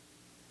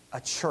a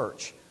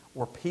church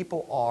where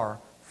people are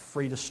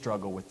free to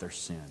struggle with their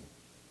sin?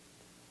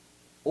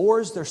 Or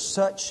is there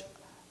such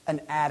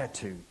an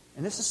attitude,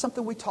 and this is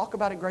something we talk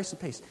about at Grace and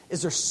Peace,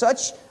 is there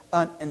such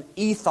an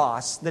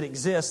ethos that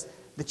exists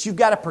that you've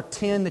got to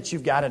pretend that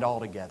you've got it all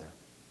together?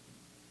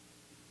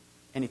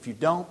 And if you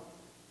don't,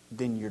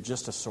 then you're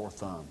just a sore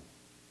thumb.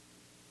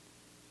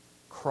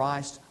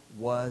 Christ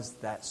was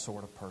that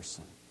sort of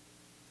person.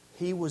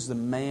 He was the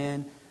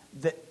man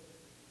that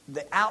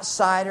the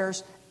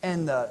outsiders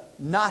and the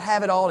not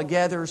have it all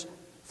togethers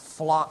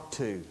flocked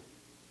to.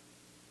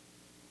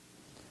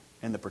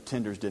 And the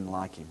pretenders didn't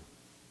like Him.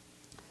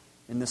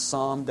 In this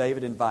psalm,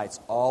 David invites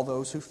all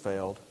those who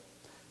failed,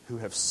 who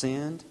have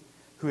sinned,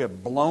 who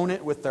have blown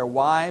it with their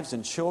wives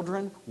and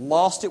children,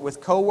 lost it with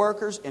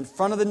co-workers, in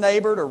front of the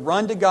neighbor, to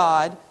run to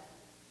God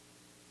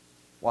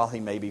while He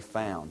may be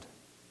found.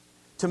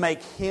 To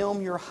make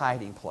Him your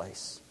hiding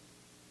place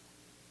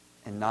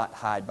and not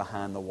hide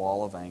behind the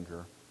wall of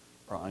anger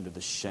or under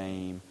the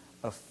shame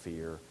of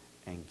fear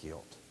and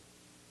guilt.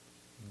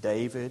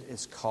 David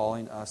is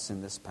calling us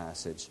in this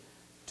passage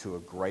to a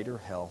greater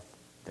health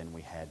than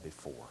we had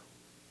before.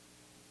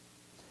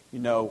 You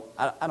know,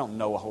 I don't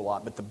know a whole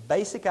lot, but the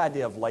basic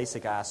idea of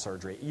LASIK eye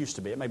surgery, it used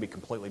to be, it may be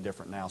completely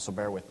different now, so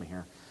bear with me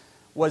here,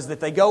 was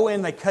that they go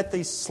in, they cut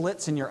these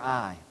slits in your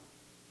eye.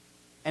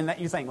 And that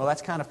you think, well,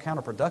 that's kind of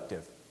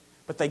counterproductive.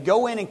 But they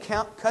go in and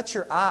cut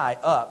your eye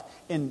up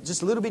in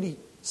just little bitty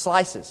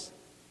slices.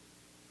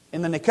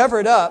 And then they cover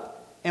it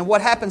up, and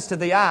what happens to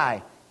the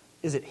eye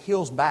is it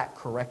heals back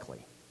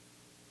correctly.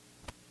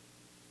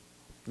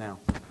 Now,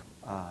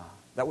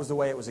 that was the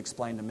way it was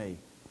explained to me.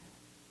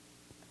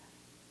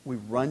 We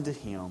run to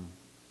Him,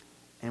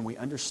 and we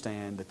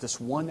understand that this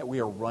one that we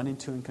are running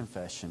to in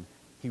confession,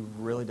 He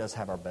really does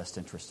have our best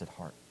interest at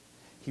heart.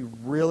 He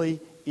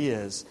really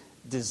is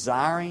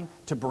desiring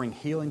to bring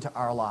healing to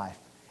our life.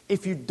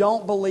 If you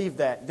don't believe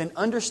that, then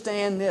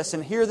understand this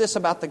and hear this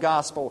about the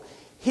gospel.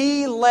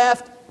 He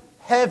left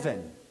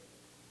heaven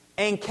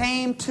and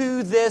came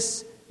to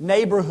this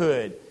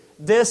neighborhood,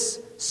 this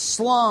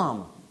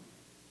slum,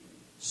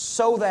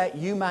 so that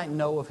you might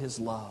know of His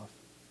love.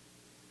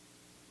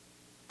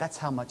 That's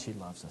how much He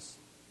loves us.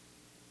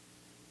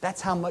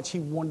 That's how much He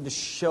wanted to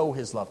show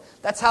His love.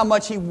 That's how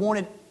much He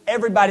wanted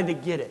everybody to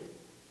get it.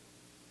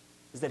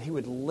 Is that He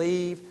would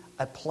leave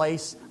a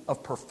place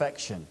of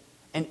perfection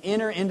and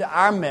enter into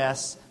our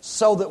mess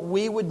so that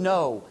we would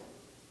know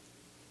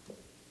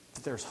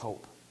that there's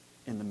hope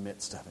in the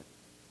midst of it.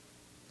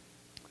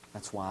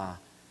 That's why,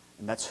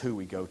 and that's who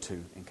we go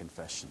to in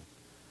confession.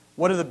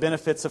 What are the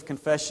benefits of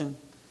confession?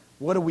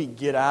 What do we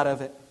get out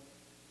of it?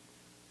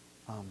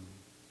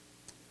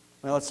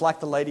 Well, it's like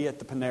the lady at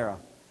the Panera.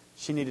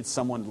 She needed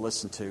someone to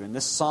listen to. And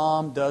this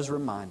psalm does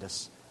remind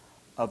us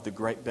of the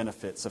great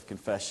benefits of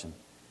confession.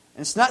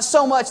 And it's not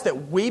so much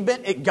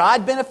that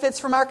God benefits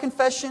from our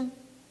confession.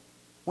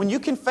 When you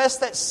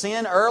confessed that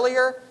sin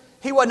earlier,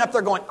 He wasn't up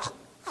there going,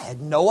 I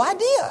had no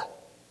idea.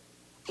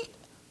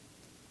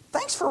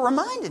 Thanks for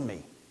reminding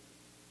me.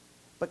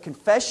 But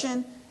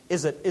confession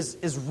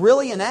is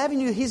really an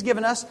avenue He's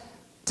given us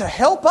to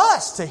help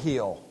us to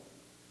heal.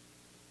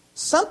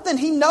 Something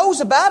He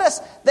knows about us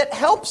that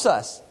helps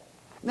us.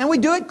 And then we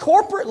do it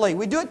corporately.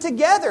 We do it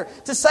together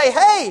to say,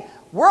 hey,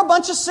 we're a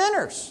bunch of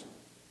sinners.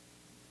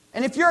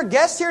 And if you're a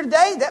guest here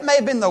today, that may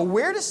have been the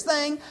weirdest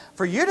thing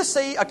for you to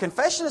see a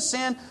confession of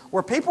sin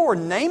where people were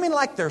naming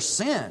like their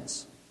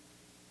sins.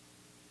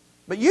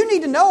 But you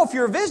need to know, if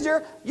you're a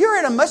visitor, you're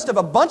in the midst of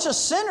a bunch of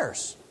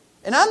sinners.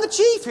 And I'm the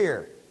chief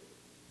here.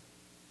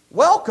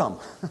 Welcome.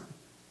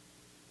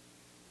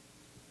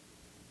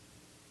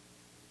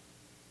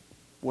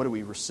 What do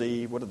we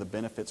receive? What are the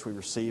benefits we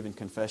receive in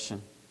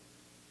confession?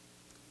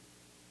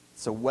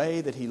 It's a way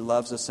that He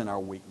loves us in our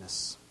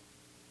weakness.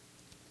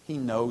 He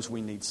knows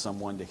we need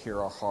someone to hear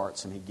our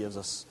hearts, and He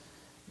gives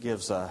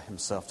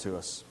Himself to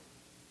us.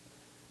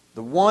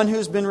 The one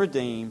who's been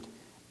redeemed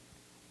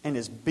and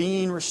is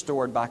being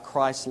restored by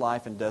Christ's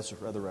life and death,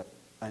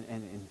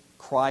 and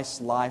Christ's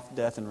life,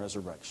 death, and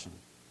resurrection.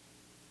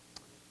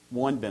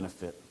 One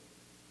benefit: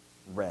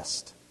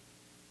 rest.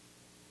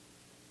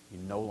 You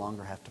no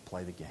longer have to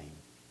play the game.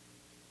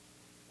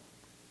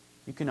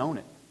 You can own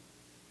it.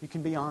 You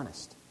can be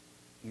honest.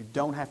 You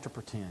don't have to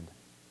pretend.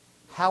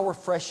 How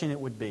refreshing it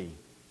would be.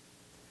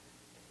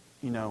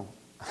 You know,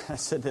 I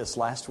said this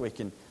last week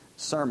in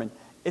sermon.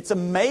 It's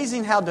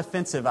amazing how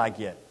defensive I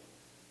get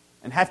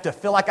and have to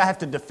feel like I have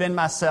to defend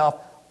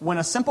myself when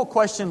a simple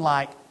question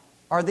like,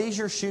 "Are these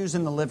your shoes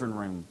in the living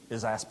room?"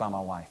 is asked by my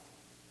wife.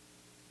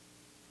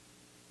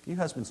 You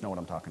husbands know what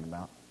I'm talking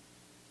about.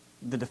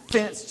 The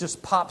defense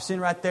just pops in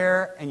right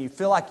there and you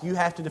feel like you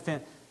have to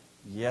defend.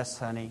 "Yes,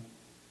 honey."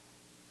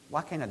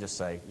 Why can't I just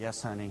say,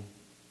 "Yes, honey,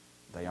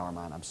 they are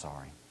mine, I'm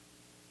sorry"?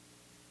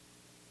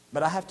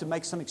 But I have to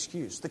make some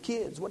excuse. The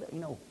kids,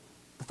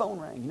 the phone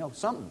rang,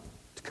 something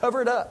to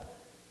cover it up.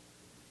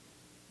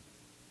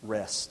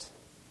 Rest.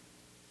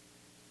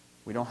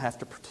 We don't have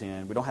to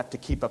pretend. We don't have to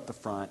keep up the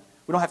front.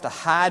 We don't have to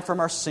hide from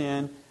our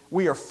sin.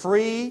 We are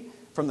free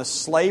from the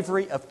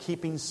slavery of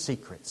keeping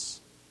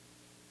secrets.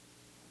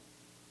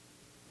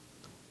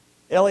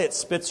 Eliot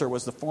Spitzer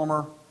was the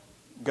former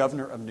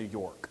governor of New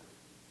York.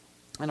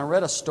 And I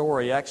read a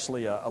story,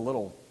 actually a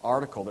little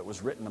article that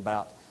was written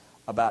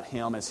about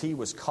him as he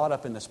was caught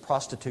up in this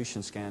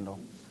prostitution scandal.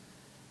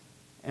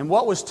 And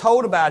what was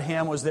told about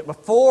him was that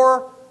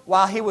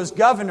while he was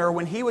governor,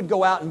 when he would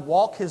go out and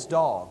walk his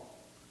dog,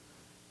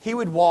 he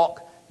would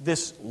walk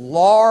this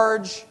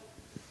large,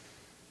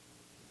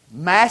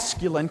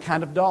 masculine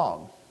kind of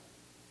dog.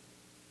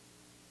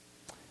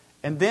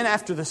 And then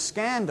after the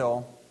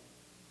scandal,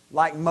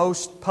 like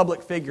most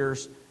public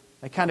figures,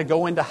 they kind of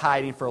go into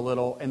hiding for a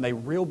little and they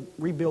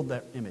rebuild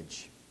their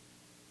image.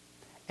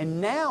 And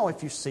now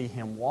if you see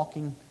him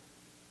walking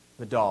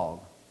the dog,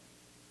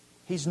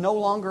 he's no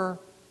longer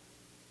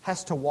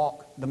has to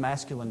walk the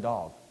masculine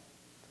dog.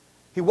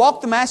 He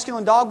walked the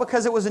masculine dog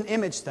because it was an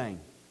image thing.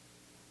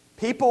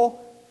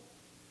 People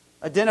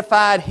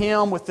identified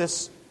him with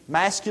this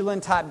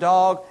masculine type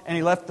dog, and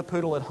he left the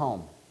poodle at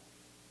home.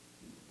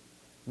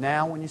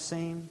 Now when you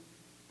see him,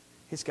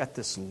 he's got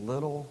this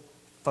little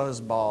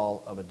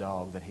fuzzball of a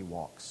dog that he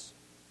walks.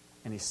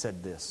 And he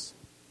said this: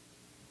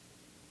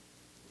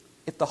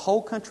 "If the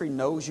whole country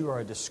knows you are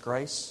a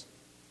disgrace,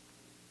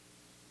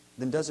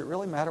 then does it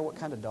really matter what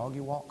kind of dog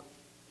you walk?"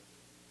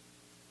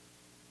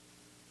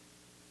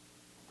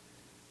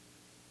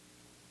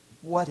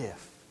 What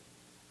if,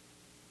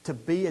 to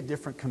be a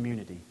different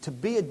community, to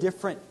be a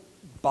different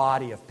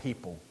body of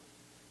people,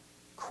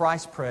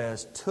 Christ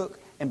Pres took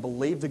and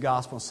believed the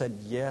gospel and said,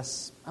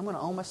 "Yes, I'm going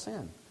to own my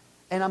sin.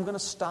 And I'm going to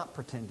stop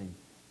pretending.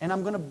 And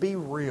I'm going to be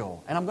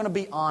real. And I'm going to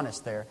be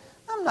honest there."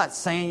 I'm not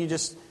saying you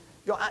just...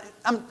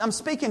 I'm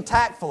speaking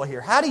tactfully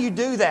here. How do you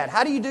do that?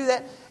 How do you do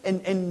that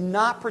and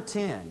not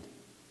pretend?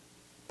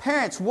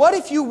 Parents, what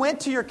if you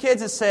went to your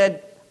kids and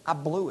said, "I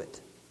blew it.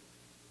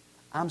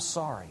 I'm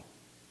sorry.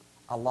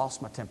 I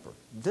lost my temper.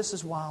 This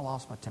is why I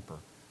lost my temper.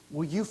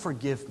 Will you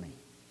forgive me?"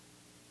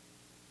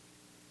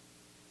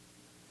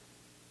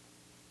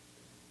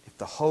 If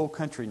the whole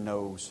country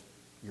knows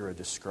you're a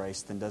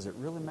disgrace, then does it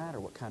really matter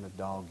what kind of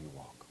dog you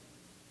walk?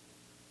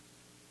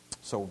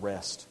 So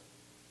rest.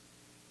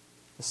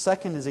 The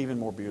second is even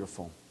more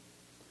beautiful.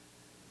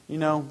 You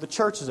know, the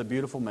church is a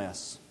beautiful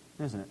mess,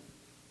 isn't it?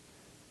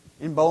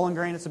 In Bowling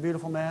Green, it's a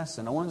beautiful mess.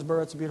 In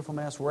Owensboro, it's a beautiful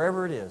mess.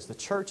 Wherever it is, the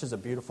church is a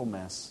beautiful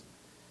mess.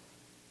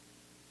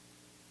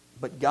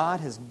 But God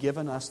has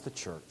given us the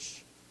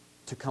church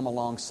to come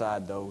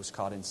alongside those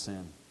caught in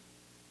sin,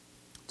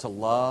 to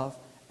love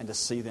and to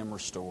see them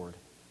restored.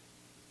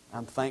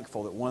 I'm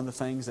thankful that one of the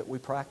things that we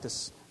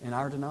practice in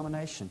our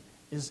denomination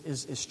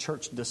is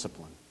church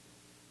discipline.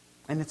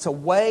 And it's a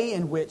way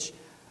in which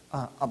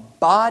a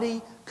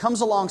body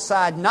comes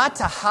alongside not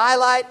to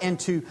highlight and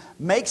to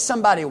make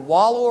somebody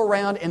wallow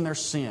around in their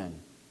sin,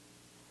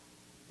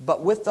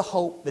 but with the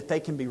hope that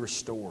they can be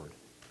restored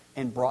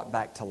and brought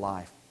back to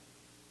life.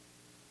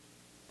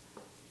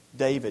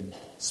 David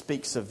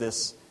speaks of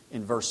this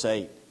in verse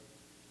 8.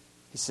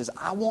 He says,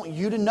 "I want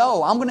you to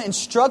know. I'm going to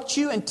instruct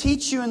you and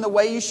teach you in the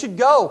way you should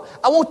go.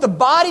 I want the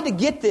body to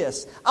get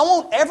this. I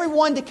want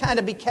everyone to kind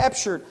of be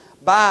captured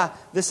by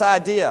this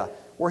idea,"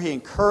 where he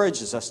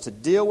encourages us to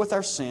deal with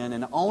our sin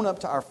and own up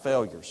to our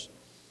failures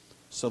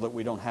so that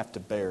we don't have to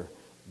bear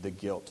the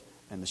guilt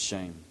and the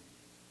shame.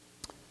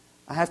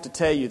 I have to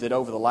tell you that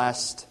over the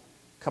last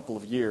couple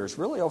of years,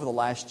 really over the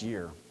last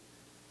year,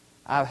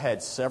 I've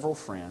had several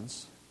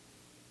friends,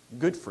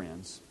 good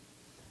friends,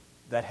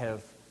 that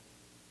have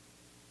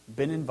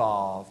been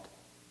involved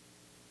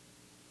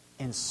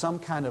in some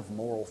kind of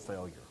moral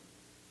failure.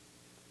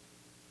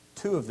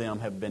 Two of them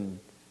have been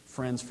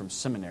friends from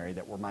seminary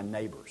that were my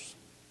neighbors.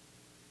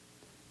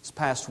 This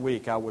past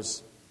week, I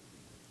was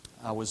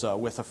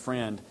with a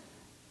friend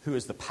who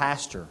is the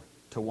pastor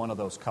to one of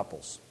those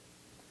couples.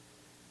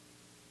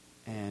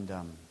 And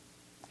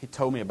he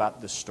told me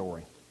about this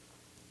story.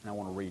 And I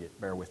want to read it.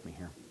 Bear with me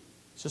here.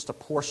 It's just a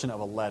portion of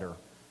a letter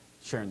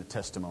sharing the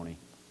testimony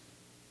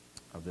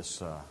of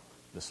this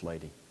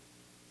lady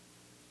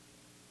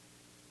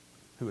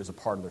who is a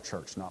part of the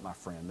church, not my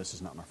friend. This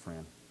is not my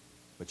friend,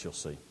 but you'll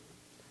see.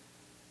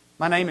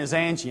 "My name is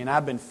Angie, and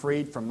I've been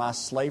freed from my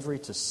slavery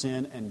to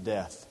sin and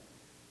death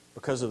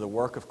because of the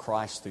work of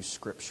Christ through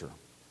Scripture,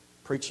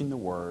 preaching the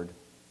Word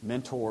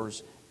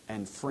mentors,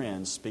 and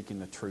friends speaking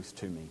the truth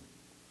to me.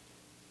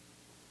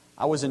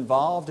 I was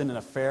involved in an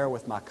affair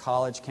with my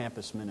college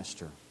campus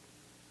minister,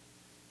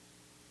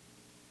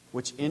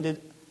 which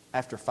ended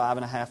after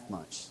 5.5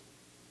 months.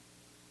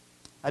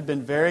 I'd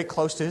been very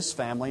close to his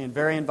family and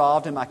very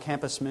involved in my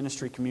campus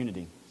ministry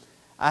community.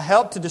 I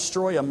helped to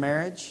destroy a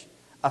marriage,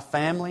 a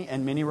family,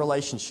 and many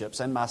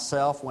relationships, and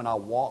myself when I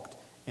walked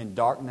in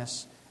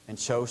darkness and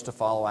chose to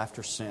follow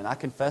after sin. I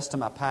confessed to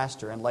my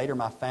pastor and later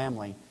my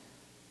family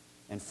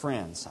and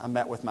friends. I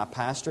met with my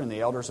pastor and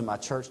the elders of my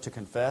church to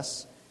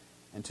confess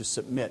and to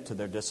submit to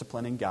their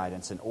discipline and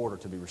guidance in order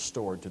to be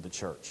restored to the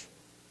church.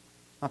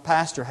 My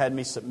pastor had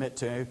me submit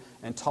to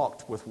and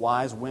talked with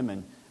wise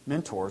women,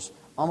 mentors,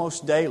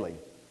 almost daily,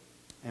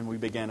 and we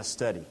began a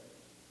study.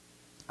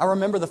 I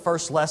remember the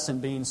first lesson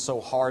being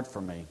so hard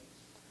for me.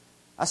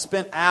 I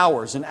spent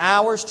hours and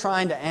hours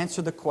trying to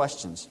answer the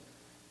questions,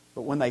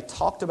 but when they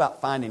talked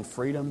about finding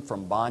freedom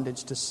from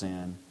bondage to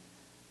sin,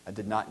 I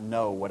did not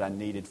know what I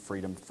needed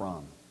freedom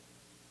from.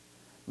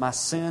 My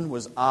sin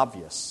was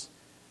obvious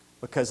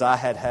because I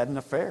had had an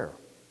affair,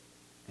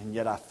 and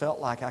yet I felt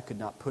like I could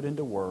not put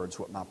into words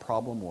what my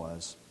problem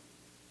was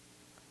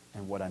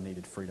and what I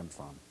needed freedom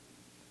from.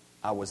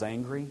 I was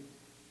angry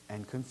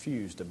and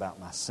confused about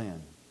my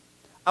sin.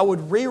 I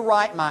would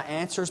rewrite my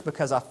answers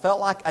because I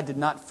felt like I did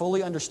not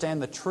fully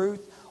understand the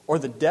truth or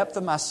the depth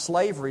of my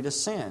slavery to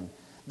sin.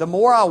 The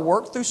more I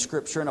worked through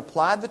Scripture and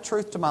applied the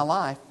truth to my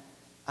life,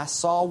 I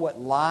saw what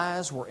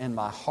lies were in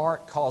my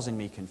heart causing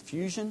me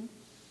confusion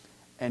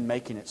and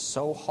making it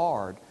so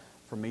hard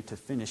for me to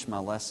finish my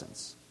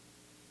lessons.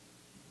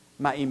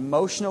 My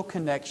emotional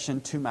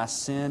connection to my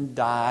sin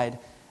died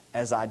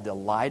as I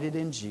delighted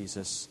in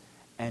Jesus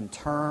and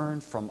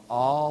turned from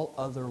all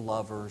other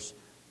lovers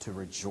to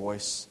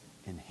rejoice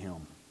in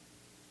Him.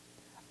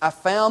 I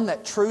found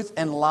that truth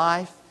and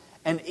life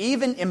and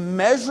even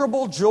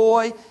immeasurable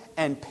joy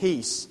and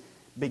peace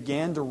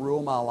began to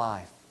rule my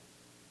life.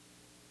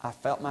 I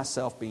felt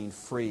myself being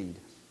freed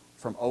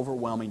from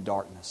overwhelming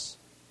darkness.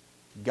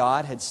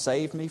 God had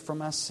saved me from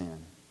my sin.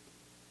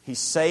 He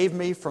saved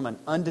me from an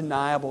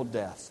undeniable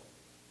death.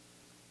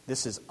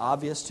 This is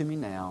obvious to me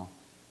now.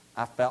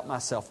 I felt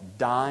myself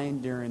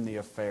dying during the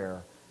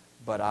affair,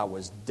 but I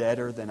was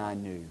deader than I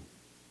knew.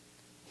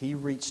 He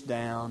reached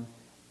down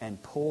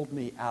and pulled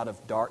me out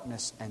of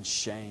darkness and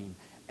shame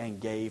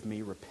and gave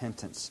me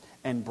repentance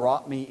and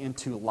brought me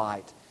into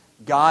light.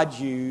 God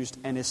used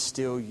and is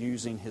still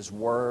using His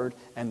Word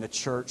and the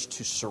church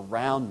to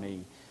surround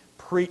me,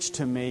 preach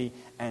to me,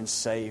 and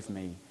save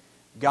me.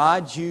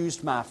 God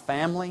used my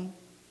family,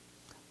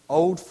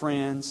 old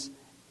friends,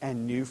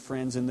 and new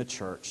friends in the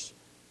church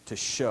to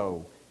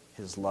show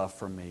His love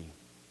for me.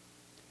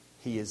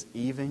 He is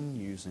even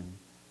using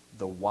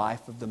the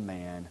wife of the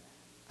man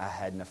I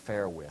had an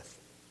affair with,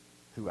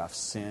 who I've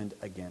sinned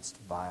against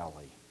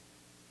vilely,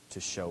 to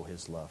show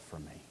His love for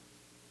me.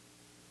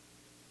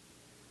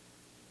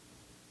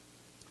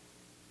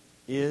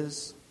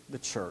 Is the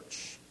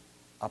church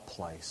a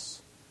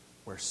place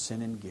where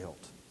sin and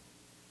guilt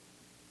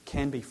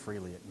can be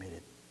freely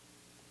admitted?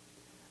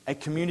 A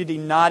community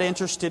not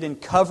interested in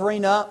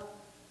covering up,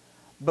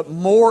 but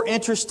more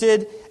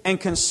interested and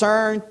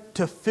concerned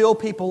to fill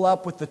people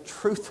up with the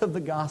truth of the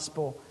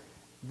gospel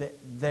that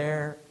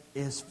there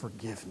is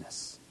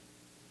forgiveness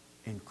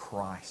in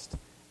Christ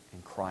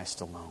and Christ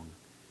alone.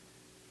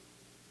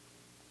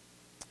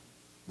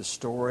 The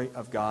story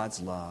of God's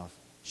love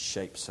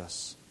shapes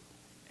us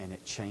and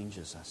it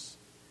changes us.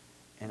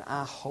 And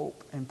I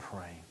hope and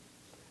pray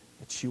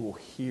that you will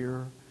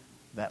hear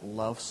that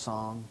love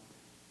song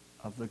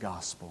of the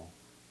gospel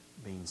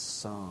being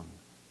sung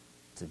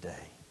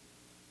today.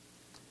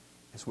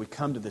 As we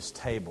come to this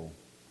table,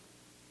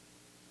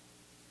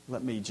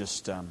 let me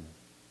just...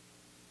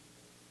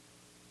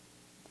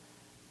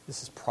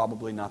 this is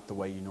probably not the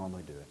way you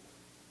normally do it.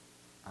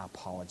 I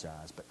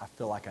apologize, but I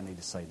feel like I need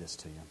to say this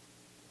to you.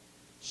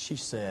 She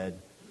said,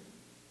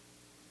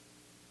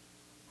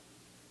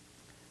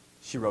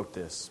 she wrote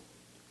this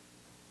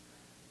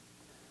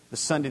the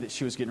Sunday that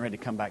she was getting ready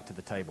to come back to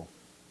the table.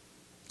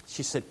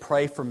 She said,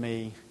 "Pray for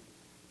me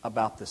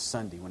about this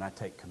Sunday when I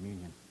take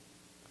communion.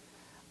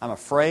 I'm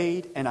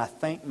afraid and I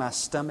think my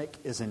stomach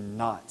is in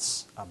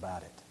knots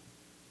about it.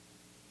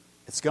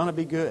 It's going to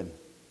be good.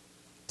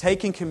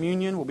 Taking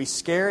communion will be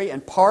scary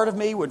and part of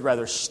me would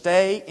rather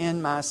stay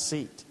in my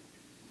seat.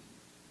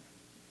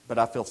 But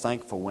I feel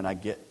thankful when I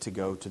get to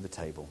go to the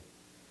table.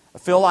 I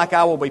feel like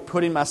I will be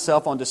putting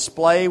myself on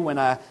display when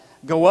I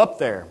go up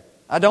there.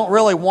 I don't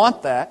really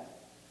want that.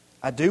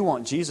 I do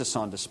want Jesus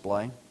on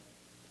display.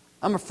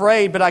 I'm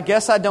afraid, but I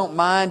guess I don't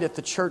mind if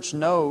the church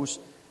knows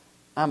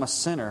I'm a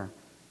sinner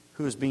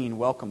who is being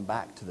welcomed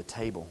back to the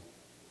table.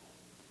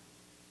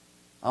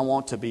 I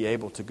want to be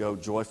able to go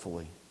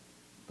joyfully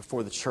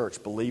before the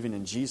church, believing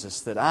in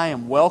Jesus, that I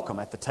am welcome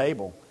at the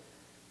table.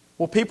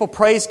 Will people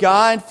praise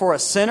God for a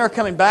sinner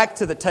coming back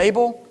to the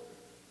table?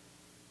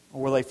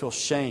 Or will they feel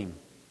shame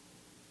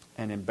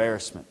and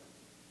embarrassment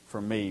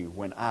for me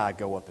when I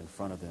go up in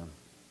front of them?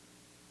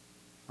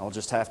 I'll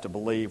just have to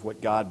believe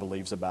what God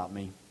believes about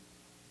me.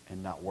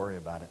 and not worry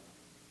about it.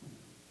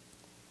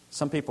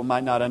 Some people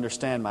might not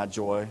understand my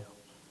joy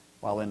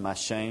while in my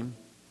shame.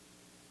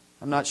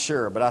 I'm not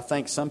sure, but I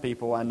think some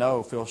people I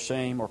know feel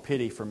shame or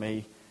pity for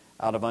me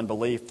out of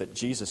unbelief that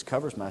Jesus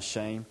covers my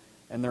shame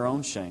and their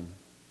own shame.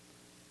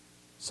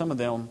 Some of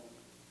them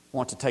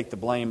want to take the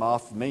blame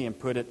off of me and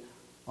put it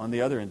on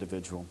the other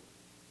individual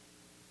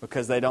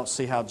because they don't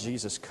see how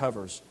Jesus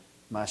covers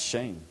my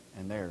shame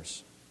and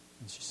theirs.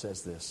 And she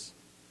says this: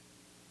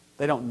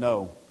 they don't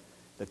know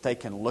that they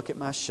can look at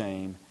my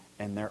shame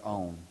and their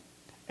own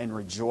and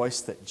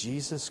rejoice that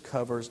Jesus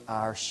covers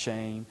our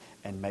shame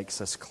and makes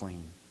us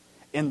clean.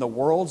 In the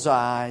world's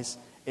eyes,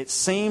 it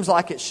seems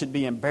like it should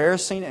be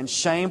embarrassing and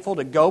shameful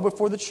to go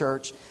before the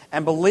church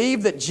and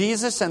believe that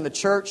Jesus and the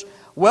church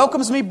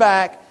welcomes me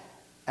back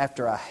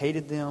after I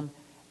hated them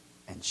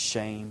and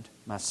shamed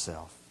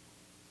myself.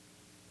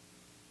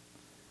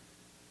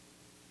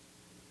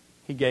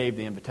 He gave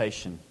the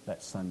invitation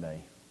that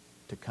Sunday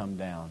to come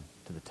down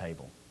to the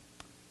table.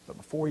 But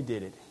before he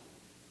did it,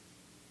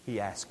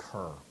 he asked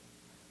her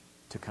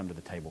to come to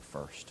the table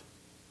first.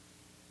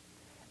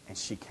 And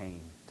she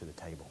came to the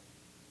table.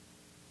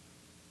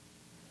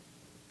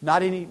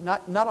 Not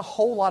a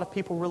whole lot of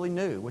people really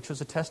knew, which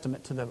was a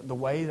testament to the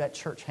way that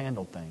church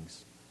handled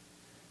things.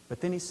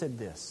 But then he said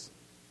this.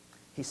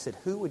 He said,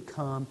 who would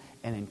come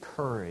and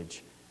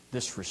encourage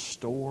this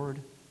restored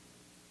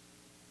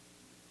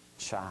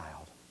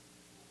child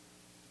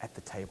at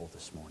the table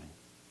this morning?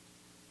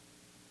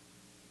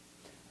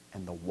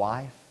 And the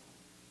wife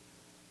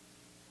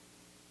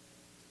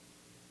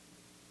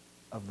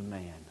of the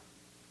man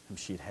whom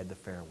she had had the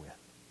affair with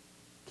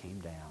came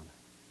down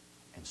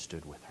and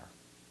stood with her.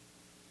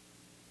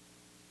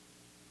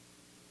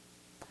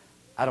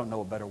 I don't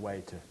know a better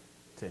way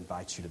to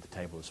invite you to the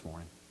table this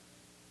morning.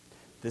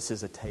 This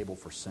is a table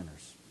for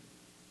sinners.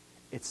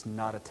 It's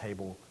not a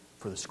table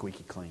for the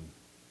squeaky clean.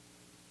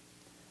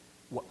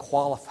 What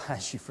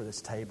qualifies you for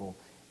this table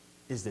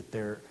is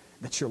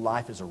that your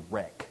life is a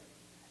wreck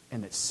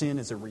and that sin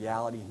is a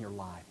reality in your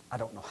life. I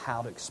don't know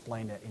how to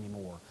explain that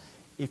anymore.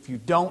 If you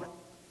don't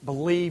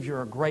believe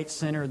you're a great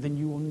sinner, then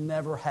you will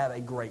never have a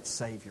great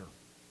Savior.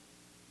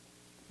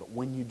 But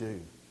when you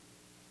do,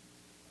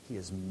 He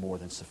is more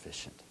than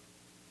sufficient.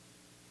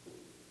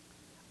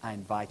 I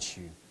invite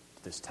you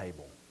to this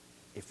table.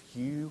 If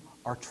you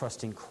are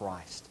trusting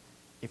Christ,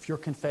 if your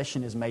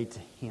confession is made to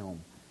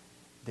Him,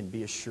 then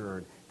be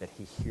assured that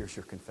He hears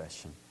your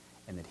confession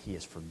and that He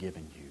has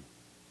forgiven you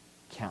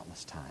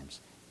countless times,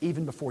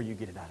 even before you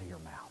get it out of your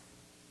mouth.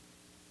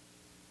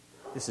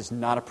 This is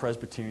not a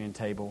Presbyterian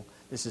table.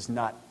 This is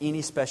not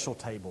any special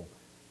table.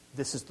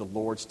 This is the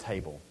Lord's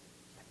table.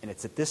 And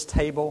it's at this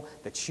table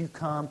that you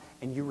come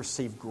and you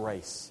receive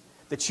grace,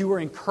 that you are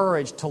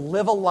encouraged to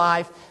live a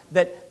life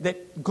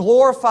that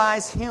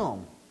glorifies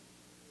Him.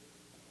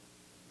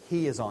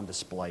 He is on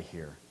display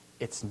here.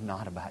 It's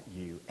not about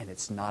you and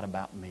it's not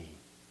about me.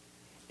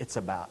 It's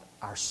about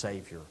our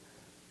Savior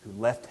who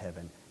left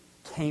heaven,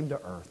 came to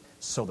earth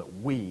so that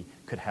we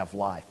could have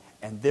life.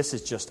 And this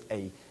is just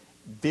a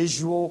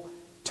visual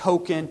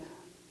token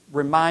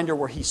reminder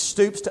where He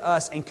stoops to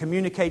us and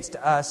communicates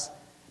to us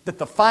that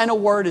the final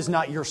word is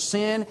not your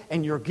sin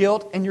and your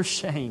guilt and your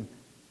shame,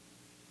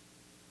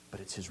 but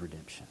it's His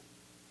redemption.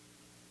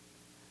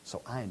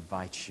 So I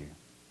invite you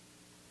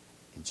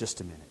in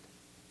just a minute.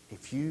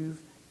 If you've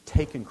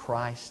taken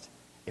Christ,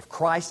 if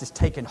Christ has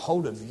taken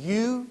hold of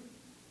you,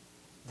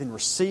 then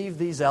receive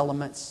these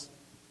elements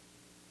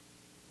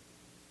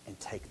and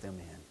take them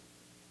in.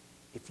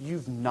 If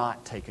you've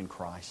not taken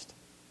Christ,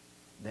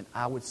 then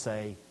I would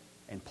say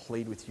and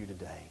plead with you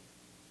today,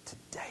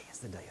 today is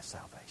the day of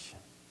salvation.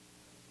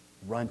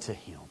 Run to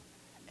Him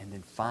and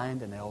then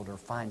find an elder,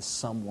 find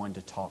someone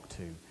to talk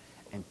to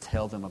and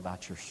tell them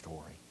about your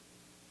story.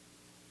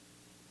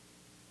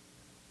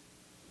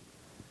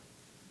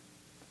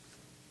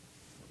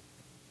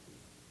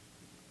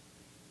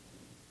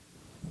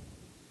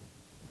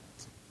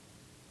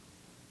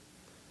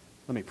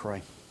 Let me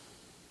pray.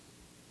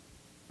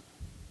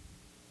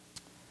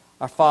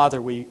 Our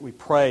Father, we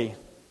pray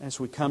as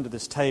we come to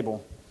this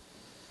table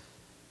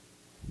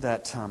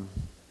that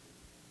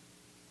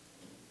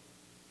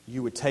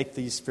you would take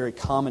these very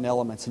common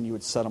elements and you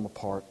would set them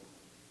apart.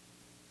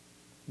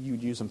 You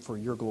would use them for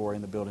your glory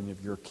in the building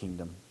of your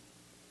kingdom.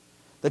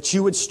 That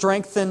you would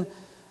strengthen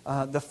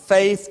the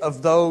faith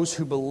of those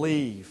who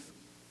believe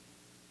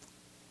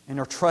and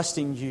are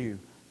trusting you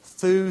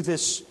through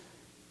this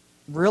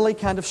really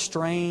kind of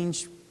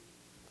strange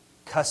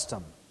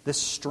custom, this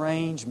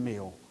strange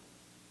meal.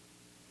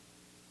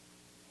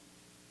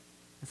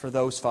 And for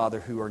those, Father,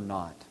 who are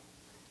not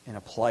in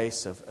a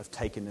place of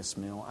taking this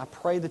meal, I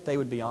pray that they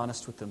would be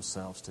honest with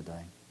themselves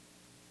today.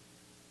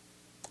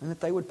 And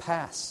that they would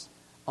pass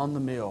on the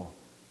meal,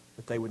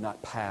 that they would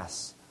not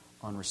pass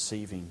on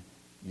receiving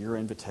your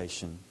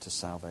invitation to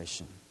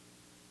salvation.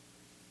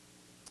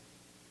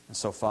 And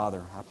so,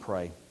 Father, I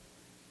pray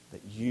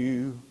that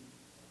you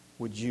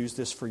would use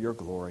this for your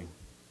glory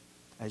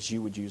as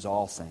you would use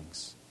all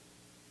things.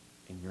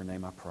 In your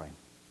name I pray.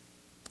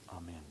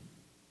 Amen.